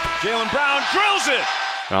on Jaylen Brown drills it.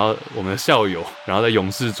 然后我们的校友，然后在勇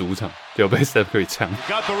士主场就被 Steph Curry 呛。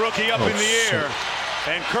Got the rookie up in the air,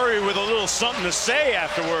 and Curry with a little something to say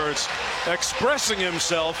afterwards, expressing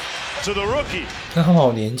himself to the rookie. 他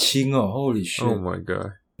好年轻哦 ，Holy shit! Oh my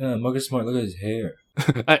god! Yeah, Marcus Smart, look at his hair.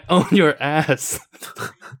 I own your ass.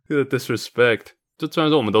 这个 disrespect. 就虽然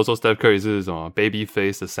说我们都说 Steph Curry 是什么 baby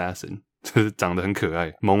face assassin， 就是长得很可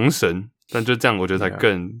爱萌神，但就这样我觉得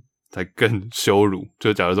才更羞辱。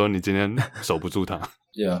就假如说你今天守不住他。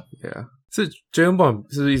Yeah. 是 Jaylen Brown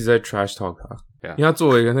是不是一直在 trash talk 他？ Yeah. 因为他作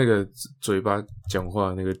为一个那个嘴巴讲话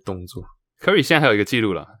的那个动作。Curry 现在还有一个记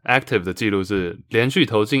录啦 ，active 的记录是连续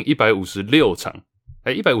投进156场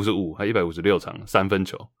，155还156场三分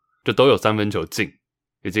球，就都有三分球进，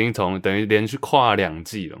已经等于连续跨2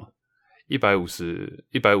季了嘛。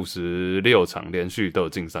156场连续都有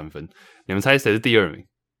进三分，你们猜谁是第二名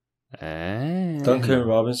？Duncan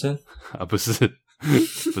Robinson 啊，不是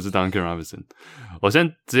Duncan Robinson。我先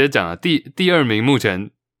直接讲啊，第二名目前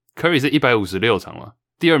Curry 是156场嘛，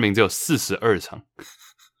第二名只有42场，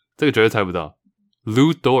这个绝对猜不到。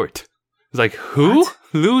Lou Dort It's like who?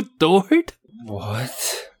 Lou Dort? What?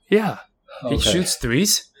 Yeah, He shoots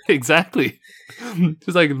threes? exactly.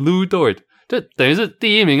 Just like Lou Dort. 就等于是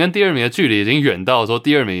第一名跟第二名的距离已经远到说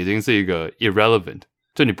第二名已经是一个 irrelevant，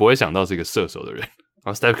 就你不会想到是一个射手的人。然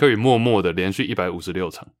后 Steph Curry 默默的连续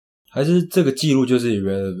156场，还是这个记录就是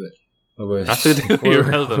irrelevant？ 会不会？这个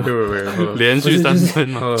irrelevant 连续三分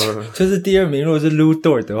吗？就是第二名如果是 Lou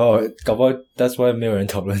Dort 的话，搞不好 that's why 没有人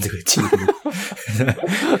讨论这个记录。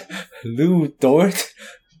Lou Dort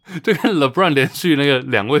就跟 LeBron 连续那个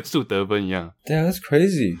2位数得分一样。Damn, that's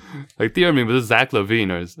crazy. Like 第二名不是 Zach LaVine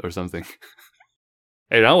or something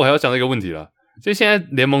然后我还要讲到一个问题啦，就现在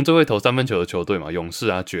联盟最会投三分球的球队嘛，勇士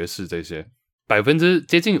啊、爵士这些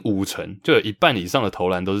接近50%，就有一半以上的投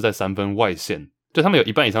篮都是在三分外线，就他们有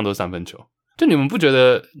一半以上都是三分球。就你们不觉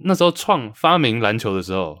得那时候发明篮球的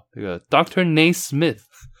时候，这个 Dr. Nate Smith，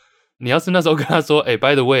 你要是那时候跟他说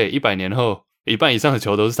by the way 100年后一半以上的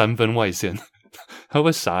球都是三分外线，他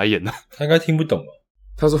会傻眼的。他应该听不懂吧？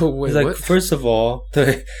他说 Wait, like, first of all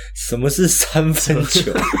对，什么是三分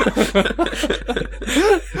球？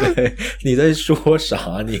你在说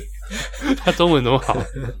啥你？他中文怎么好？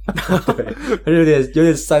对，他有点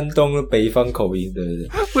山东的北方口音，对不对？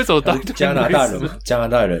为什么加拿大人嘛？加拿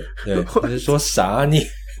大人，对，你是说啥你？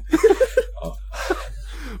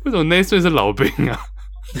为什么那岁是老兵啊？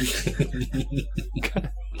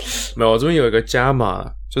没有，我这边有一个加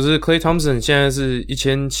码，就是 Klay Thompson 现在是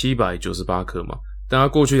1798颗嘛，但他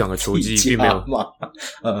过去2个球季并没有。你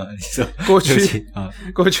说过去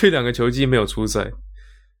2个球季没有出赛。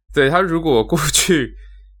对，他如果过去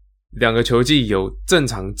2个球季有正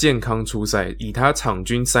常健康出赛，以他场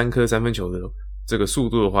均3颗三分球的这个速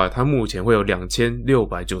度的话，他目前会有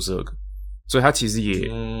2692个，所以他其实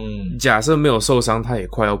也假设没有受伤，他也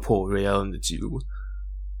快要破 Ray Allen 的记录。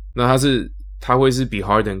那他会是比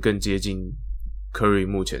Harden 更接近 Curry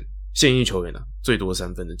目前现役球员最多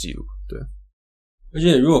三分的记录。对，而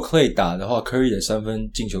且如果 Klay 打的话 ，Curry 的三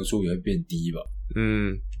分进球数也会变低吧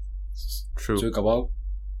？True， 所以搞不好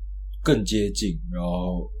更接近，然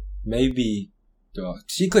后 maybe 对吧？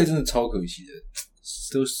其实 Klay 真的超可惜的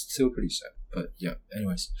 ，still pretty sad，but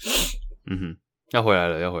yeah，anyways， 要回来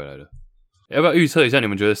了。要不要预测一下你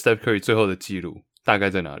们觉得 Steph Curry 最后的记录大概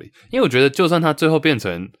在哪里？因为我觉得就算他最后变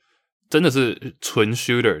成真的是纯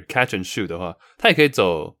shooter catch and shoot 的话，他也可以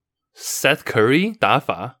走 Seth Curry 打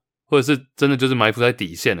法，或者是真的就是埋伏在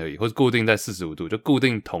底线而已，或者固定在45度，就固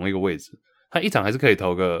定同一个位置。他一场还是可以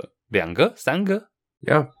投个2个、3个。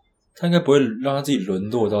Yeah， 他应该不会让他自己沦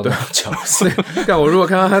落到那种角色。但我如果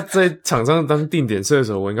看到他在场上当定点射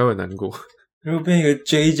手，我应该会难过。如果变一个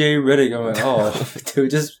JJ Redick， dude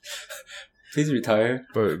just please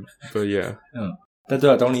retire。But yeah， 但对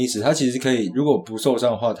啊，懂你意思。他其实可以，如果不受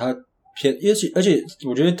伤的话，他而且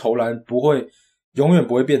我觉得投篮永远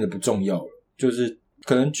不会变得不重要了，就是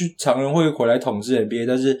可能常人会回来统治 NBA，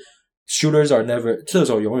 但是 shooters are never， 射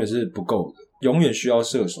手永远是不够的，永远需要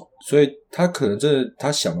射手，所以他可能真的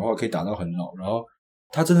他想的话可以打到很老，然后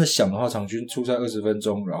他真的想的话场均出赛20分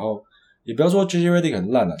钟，然后也不要说 JJ Redick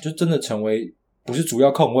很烂就真的成为不是主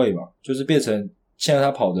要控卫嘛，就是变成现在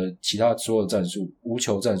他跑的其他所有战术无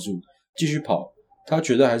球战术继续跑，他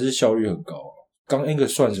觉得还是效率很高。刚 Angus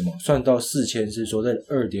算什么？算到4000是说在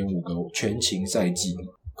 2.5 个全勤赛季吗？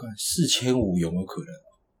看4500有没有可能？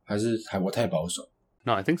还是我太保守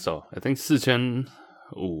No, I think so. I think 4500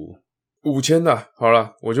 5000啦，好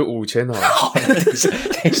了，我就5000好了。好了，等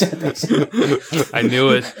一下 I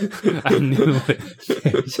knew it. I knew it.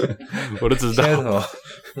 我都知道，现在什么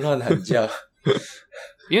乱喊价？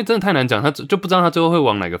因为真的太难讲，他就不知道他最后会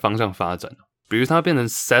往哪个方向发展。比如他变成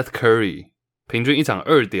Seth Curry， 平均一场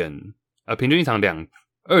平均一场我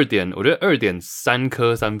觉得 2.3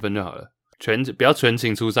 颗3分就好了。不要全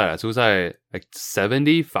勤出赛啦，出赛 like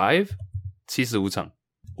 75场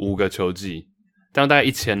，5个球季，这样大概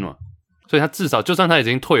1000嘛。所以他至少就算他已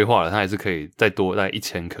经退化了，他还是可以再多大概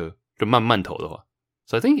1000颗，就慢慢投的话。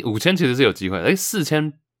所以 I think 5000其实是有机会的。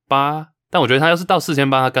4800，但我觉得他要是到4800，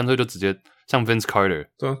他干脆就直接像 Vince Carter，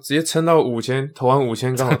 对啊，直接撑到5000，投完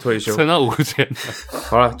5000刚好退休，撑到5000。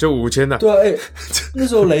好了，就5000了。对啊，那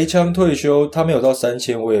时候雷枪退休，他没有到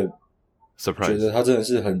3000，我也 surprise， 觉得他真的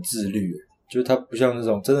是很自律，就是他不像那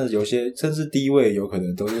种真的有些甚至低位有可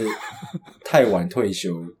能都是太晚退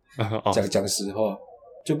休了。讲实话，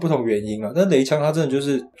就不同原因啊。但雷枪他真的就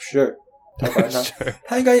是 sure，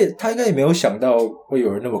 他应该也没有想到会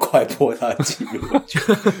有人那么快破他的记录。其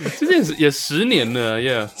实也10年了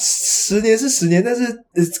 ，yeah， 10年是10年，但是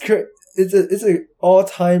it's a all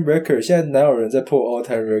time record。现在哪有人在破 all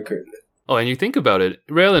time record 的？哦、and you think about it，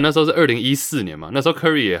 Ray Allen 那时候是2014年嘛，那时候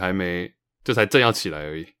Curry 也还没，就才正要起来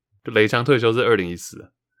而已。就雷枪退休是2014，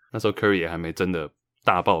那时候 Curry 也还没真的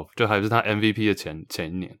大爆，就还是他 MVP 的前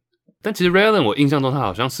一年。但其实 Ray Allen 我印象中他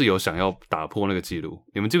好像是有想要打破那个记录，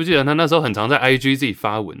你们记不记得他那时候很常在 IG 自己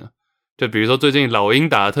发文呢？就比如说最近老鹰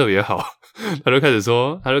打得特别好，他就开始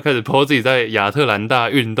po 自己在亚特兰大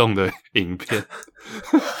运动的影片，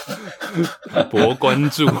博关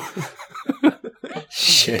注。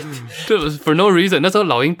Shit， 就 for no reason， 那时候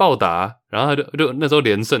老鹰暴打，然后他就那时候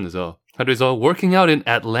连胜的时候，他就说 working out in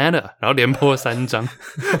Atlanta， 然后连破3张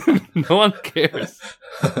，no one cares，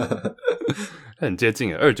 很接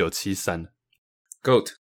近了2973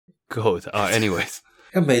 GOAT 啊 ，anyways，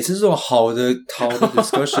 要每次这种好的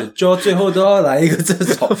discussion， 就到最后都要来一个这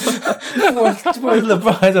种，不然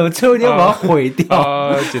LeBron 还怎么最后一定要把它毁掉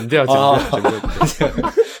啊，剪掉。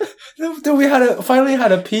Do we finally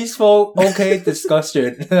had a peaceful, okay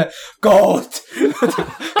discussion? Goat.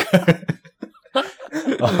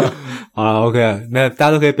 好了 ，OK， 那大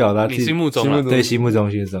家都可以表达自己你心目中啊，对心目中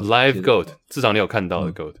live GOAT， 至少你有看到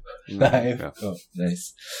的 GOAT。Live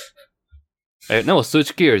GOAT，nice。那我 switch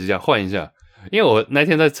gears 一下，换一下，因为我那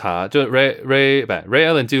天在查，就 Ray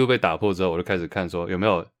Allen 纪录被打破之后，我就开始看说有没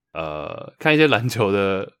有看一些篮球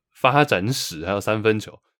的发展史，还有三分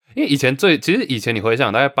球。因为其实以前你回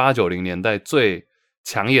想，大概80、90年代最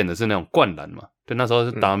抢眼的是那种灌篮嘛，就那时候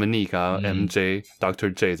是 Dominique 啊、MJ、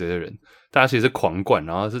Dr. J 这些人，大家其实是狂灌，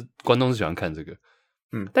然后观众是喜欢看这个。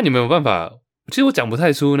但你们有办法，其实我讲不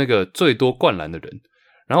太出那个最多灌篮的人。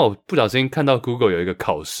然后我不小心看到 Google 有一个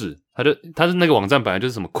考试，它是那个网站本来就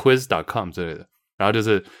是什么 quiz.com 之类的，然后就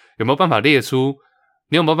是你有没有办法列出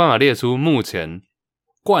目前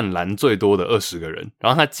灌篮最多的20个人，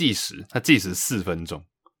然后他计时4分钟。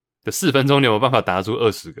就4分钟，你有没有办法答出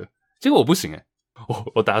20个？结果我不行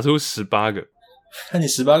我答出18个。那你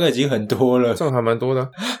18个已经很多了，这样还蛮多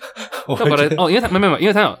的。因为他没有，因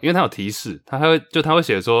为他有提示，他会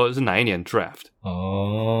写说是哪一年 draft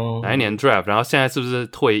哪一年 draft， 然后现在是不是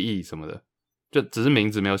退役什么的，就只是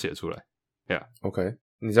名字没有写出来。Yeah， OK，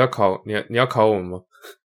 你要考我们吗？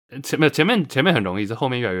前面很容易，是后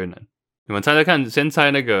面越来越难。你们猜猜看，先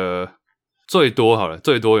猜那个最多好了，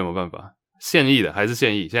最多有没有办法？现役的还是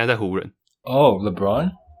现役？现在在湖人。LeBron？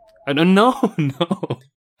 I don't know.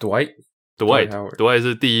 Dwight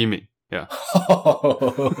是第一名。Yeah.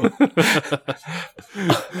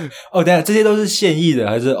 等一下，这些都是现役的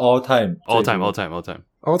还是 all time 一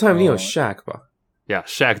定有 Shaq 吧 ？Yeah，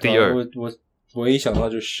 Shaq 第二。我一想到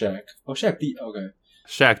就 Shaq 第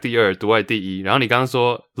OK。Shaq 第二 ，Dwight 第一。然后你刚刚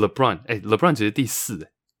说 LeBron，Lebron 其实第4。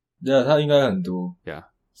Yeah， 他应该很多。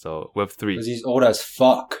Yeah，so we have 3。Because he's old as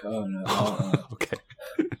fuck. OK。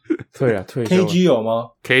退休。KG 有吗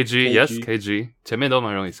 ？KG yes，KG 前面都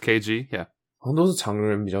蛮容易是 KG，Yeah。好像都是常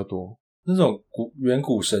人比较多。那种远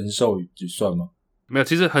古神兽就算吗？没有，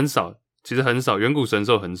其实很少，远古神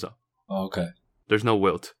兽很少。OK。There's no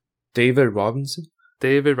Wilt。David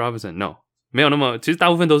Robinson No， 没有那么，其实大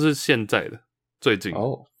部分都是现在的最近。因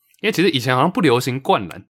为其实以前好像不流行灌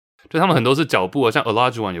篮，就他们很多是脚步啊，像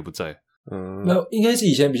Olajuwon 也不在。没有，应该是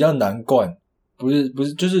以前比较难灌，不是，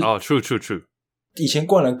就是True。以前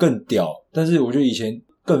灌篮更屌，但是我觉得以前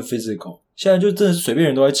更 physical， 现在就真的是随便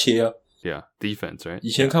人都在切啊。Yeah， defense right。以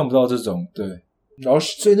前看不到这种，对。然后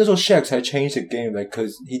所以那时候 Shaq 才 change the game like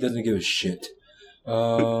cause he doesn't give a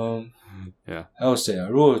shit。Yeah， 还有谁啊？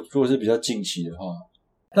如果是比较近期的话，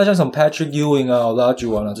那像什么 Patrick Ewing 啊、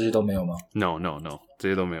Olajuwon 啊这些都没有吗 No， 这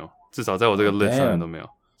些都没有，至少在我这个 list 上面都没有。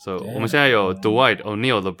So Damn. 我们现在有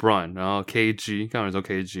Dwight、O'Neal、LeBron， 然后 KG， 刚才有说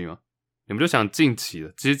KG 嘛，你们就想近期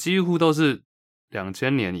的，其实几乎都是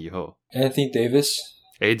2000年以后。？Anthony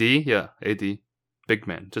Davis。AD Big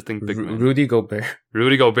man，just think big man。 Rudy Gobert，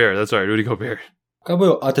 That's right，Rudy Gobert。 该不会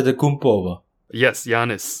有 Antetokounmpo 吧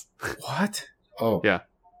Yes，Giannis。 What？ 哦 Yeah，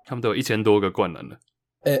 他们都有1000多个灌篮了。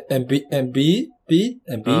MB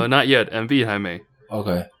Not yet，MB 还没。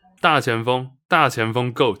 OK。大前锋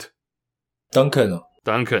GOAT Duncan 哦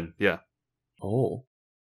Duncan，Yeah。 哦，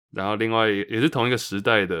然后另外也是同一个时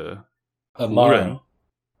代的湖人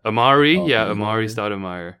Amari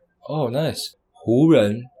Stoudemire。 哦 nice。湖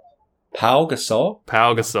人 Pau Gasol。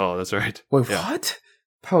 That's right。 Wait Yeah. what？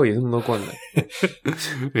炮也这么多灌篮？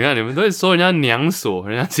你看你们都会说人家娘锁，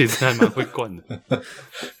人家其实还蛮会灌的。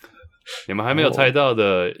你们还没有猜到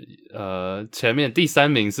的，前面第3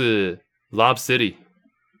名是 Lob City。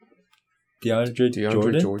 DeAndre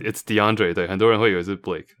Jordan。 It's DeAndre， 对，很多人会以为是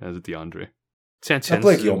Blake， 但是 DeAndre。现在前那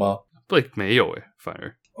Blake 有吗？ Blake 没有诶，反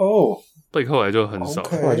而哦 Blake 后来就很少。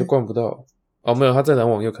 OK 后来就灌不到。哦，没有，他在篮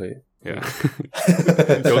网又可以。Yeah.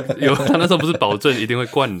 有，他那时候不是保证一定会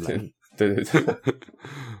灌篮。对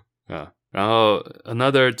啊，然后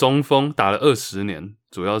another 中锋打了20年，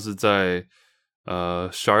主要是在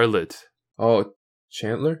Charlotte。 哦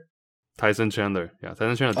Chandler Tyson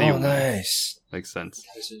Chandler，Tyson Chandler 第5名。nice。 Makes sense。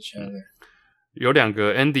 Tyson Chandler。有2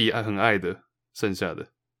个 Andy 很爱的，剩下的。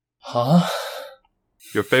哈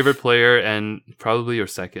Your favorite player and probably your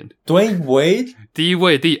second。 Dwayne Wade。 第1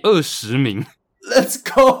位第20名。 Let's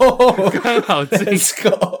go。 刚好进。 Let's go。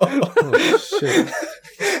 Oh shit。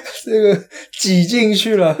 这个挤进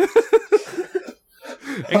去了。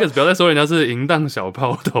可是不要再说人家是淫荡小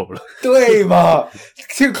抛头了。对嘛？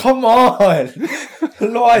这个 Come on，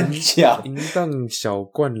 乱讲。淫荡小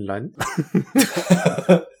灌篮。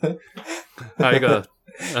还有一个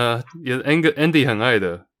也 Andy 很爱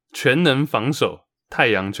的全能防守太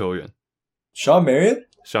阳球员 Shawn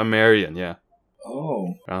Shawn Marion，yeah。 哦，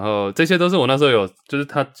然后这些都是我那时候有，就是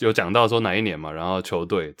他有讲到说哪一年嘛，然后球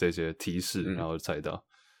队这些提示，然后猜到。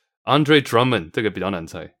Andre Drummond 这个比较难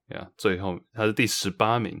猜呀，最后他是第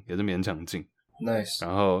18名，也是勉强进。 Nice。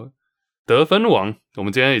 然后得分王，我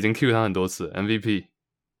们今天已经 cue 他很多次 ，MVP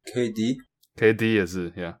KD 也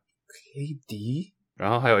是呀。KD。然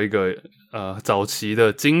后还有一个早期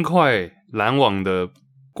的金块篮网的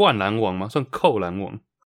灌篮王吗？算扣篮王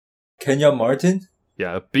Kenyon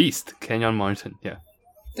Martin。Yeah， Beast Kenyon Martin，Yeah。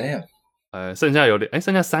 Damn。 剩下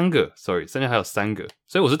剩下3个 ，Sorry， 剩下还有3个，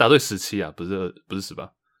所以我是答对17啊，不是18。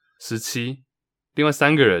17，另外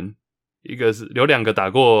3个人，一个是有2个打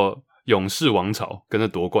过勇士王朝，跟着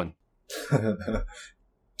夺冠。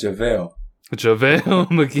JaVale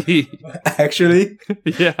McGee Actually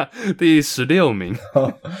Yeah， 第16名。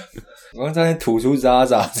我刚才吐出渣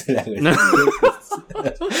渣这2个人。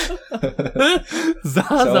渣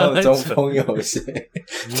渣中锋有谁？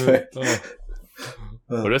对，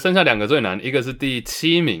我觉得剩下2个最难，一个是第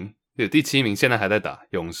7名，第7名现在还在打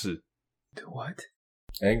勇士。 What？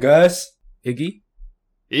 Angus Iggy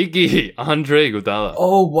Andre Iguodala。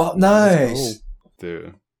 Oh wow nice。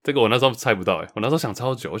 对，这个我那时候猜不到我那时候想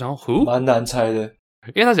超久，我想 Who？ 蛮难猜的，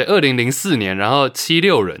因为他写2004年，然后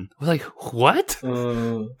76人，我说 What？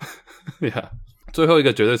 Yeah， 最后一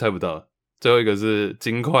个绝对猜不到，最后一个是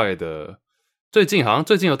金块的，最近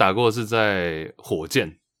有打过是在火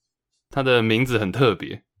箭，他的名字很特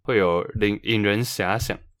别，会有引人遐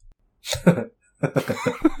想。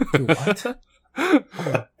What？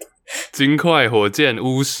 金块、火箭、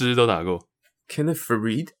巫师都打过。 Kenneth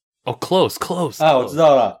Faried？ 哦 ，close 啊，我知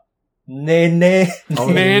道了，内内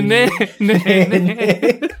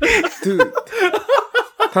Dude，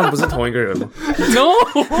 他们不是同一个人吗 No，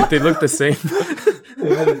 ？They look the same。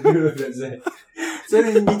所以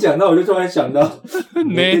你讲到，我就突然想到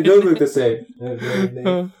 ，They look the same。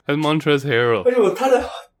还是 Montrezl Harrell。而且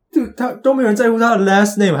他都没有人在乎他的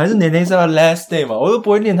last name， 还是内内是他的 last name 嘛？我都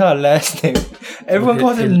不会念他的 last name。Everyone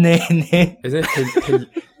calls him 内内。Is it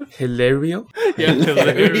Hilario？ Yeah,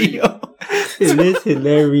 Hilario. It is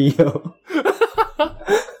Hilario.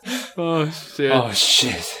 Oh shit. Oh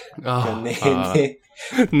shit. 啊，内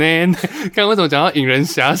内。看为什么讲到引人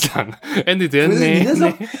遐想 ？Andy 直接不是你那时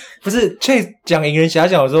候不是 Chase 讲引人遐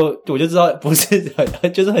想的时候，我就知道不是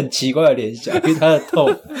就是很奇怪的联想，因为他的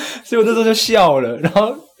痛，所以我那时候就笑了。然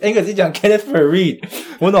后 Angus 一讲 Kenneth Faried，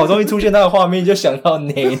 我脑中一出现他的画面，就想到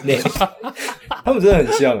内内，他们真的很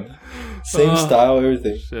像 ，same style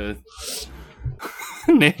everything。是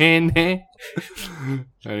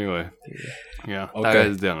Anyway， yeah， 大概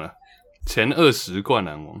是这样了。前20灌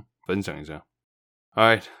篮王分享一下。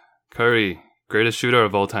All right, Curry, greatest shooter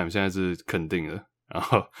of all time， 现在是肯定的。然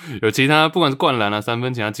后有其他不管是灌篮啊、三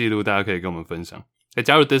分其他记录，大家可以跟我们分享。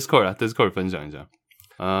加入 Discord 啊 ，Discord 分享一下。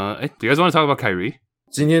Do you guys want to talk about Kyrie？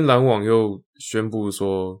 今天篮网又宣布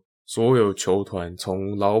说，所有球团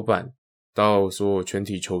从老板到所有全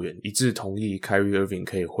体球员一致同意 Kyrie Irving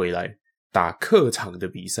可以回来打客场的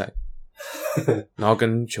比赛，然后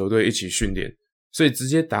跟球队一起训练，所以直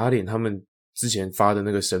接打脸他们之前发的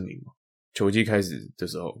那个声明嘛。球季开始的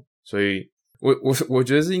时候，所以我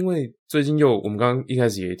觉得是因为最近我们刚刚一开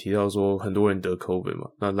始也提到说很多人得 COVID 嘛，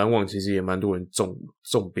那篮网其实也蛮多人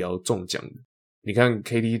中标中奖的。你看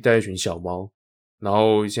KD 带一群小猫，然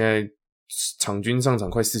后现在场均上场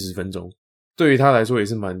快40分钟，对于他来说也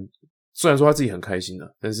是虽然说他自己很开心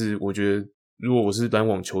的，但是我觉得如果我是篮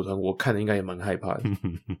网球团，我看的应该也蛮害怕的，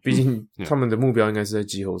毕竟他们的目标应该是在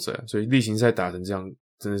季后赛，所以例行赛打成这样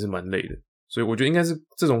真的是蛮累的。所以我觉得应该是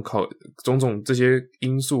这种种种这些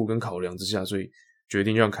因素跟考量之下，所以决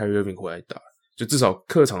定让 Kyrie Irving 回来打，就至少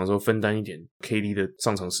客场的时候分担一点 KD 的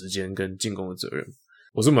上场时间跟进攻的责任。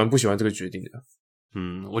我是蛮不喜欢这个决定的。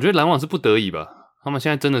我觉得篮网是不得已吧，他们现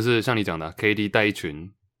在真的是像你讲的 KD 带一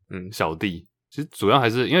群小弟，其实主要还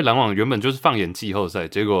是因为篮网原本就是放眼季后赛，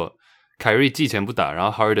结果凯瑞季前不打，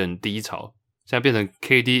然后 Harden 低潮，现在变成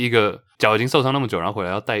KD 一个脚已经受伤那么久，然后回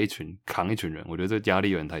来要带扛一群人，我觉得这个压力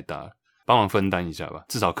有点太大了，帮忙分担一下吧，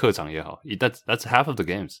至少客场也好 ，That's half of the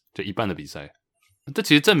games， 就一半的比赛。这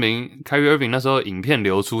其实证明 Kyrie Irving 那时候影片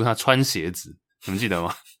流出他穿鞋子，你们记得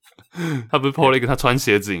吗？他不是 po 了一个他穿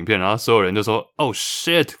鞋子影片，然后所有人就说 Oh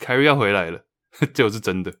shit Kyrie 要回来了，结果是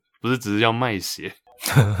真的，不是只是要卖鞋。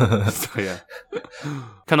对啊，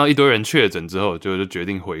看到一堆人确诊之后就决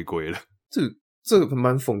定回归了。这个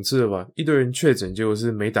蛮讽刺的吧，一堆人确诊结果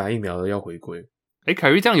是没打疫苗的要回归。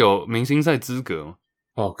Kyrie 这样有明星赛资格吗？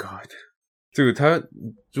 Oh god， 这个他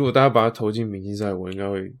如果大家把他投进明星赛，我应该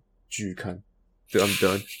会拒看。I'm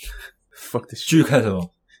done fuck this shit。 拒看什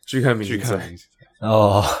么？拒看明星赛。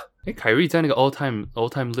哦Kyrie 在那个 all time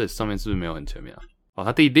list 上面是不是没有很前面啊？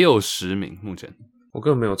他第60名目前。我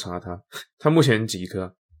根本没有查他目前几颗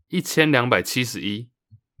啊？1271，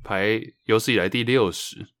排有史以来第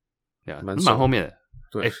60，蛮后面的。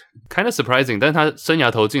对，kind of surprising， 但是他生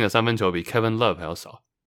涯投进的三分球比 Kevin Love 还要少。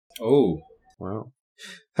哇，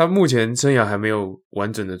他目前生涯还没有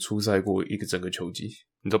完整的出赛过一个整个球季。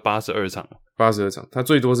你说82场？82场，他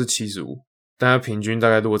最多是75，但他平均大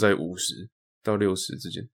概落在50到60之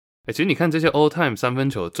间。其实你看这些 all time 三分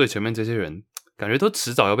球最前面这些人，感觉都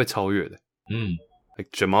迟早要被超越的。Like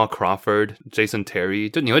Jamal Crawford、Jason Terry，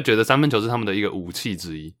 就你会觉得三分球是他们的一个武器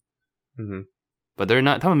之一。But they're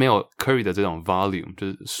not， 他们没有 Curry 的这种 volume， 就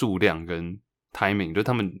是数量跟 timing， 就是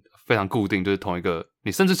他们非常固定，就是同一个，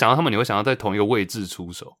你甚至想到他们，你会想到在同一个位置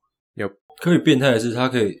出手。Curry 变态的是他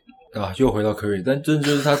可以又回到 Curry， 但真的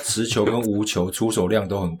就是他持球跟无球出手量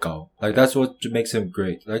都很高。Like that's what makes him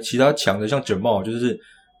great。其他强的像 Jamal， 就是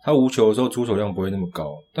他无球的时候出手量不会那么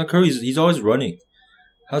高，但 Curry he's always running，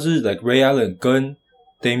 他是 like Ray Allen 跟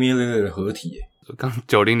Damian Lillard 的合体耶。刚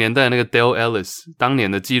90年代那个 Dale Ellis 当年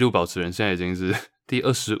的纪录保持人，现在已经是第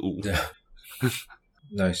25。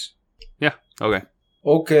Nice。Yeah,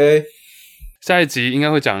 OK。下一集应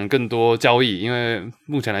该会讲更多交易，因为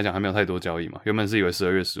目前来讲还没有太多交易嘛。原本是以為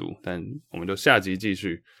12月15，但我们就下集继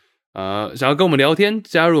续。想要跟我们聊天，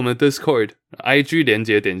加入我们的 Discord，IG 连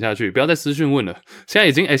结点下去，不要再私讯问了。现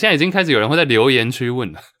在已经开始有人会在留言区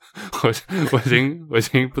问了，我已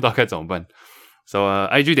经不知道该怎么办。So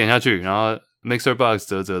IG 点下去，然后 Mixer、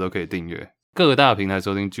Box、嘖都可以订阅，各大平台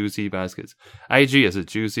收听 Juicy Baskets，IG 也是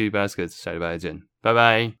Juicy Baskets， 下礼拜见，拜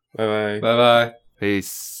拜，拜拜，拜拜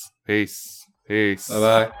 ，Peace， 拜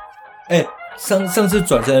拜。上次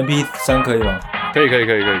转成 MP3 可以吗？可以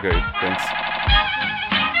 ，Thanks。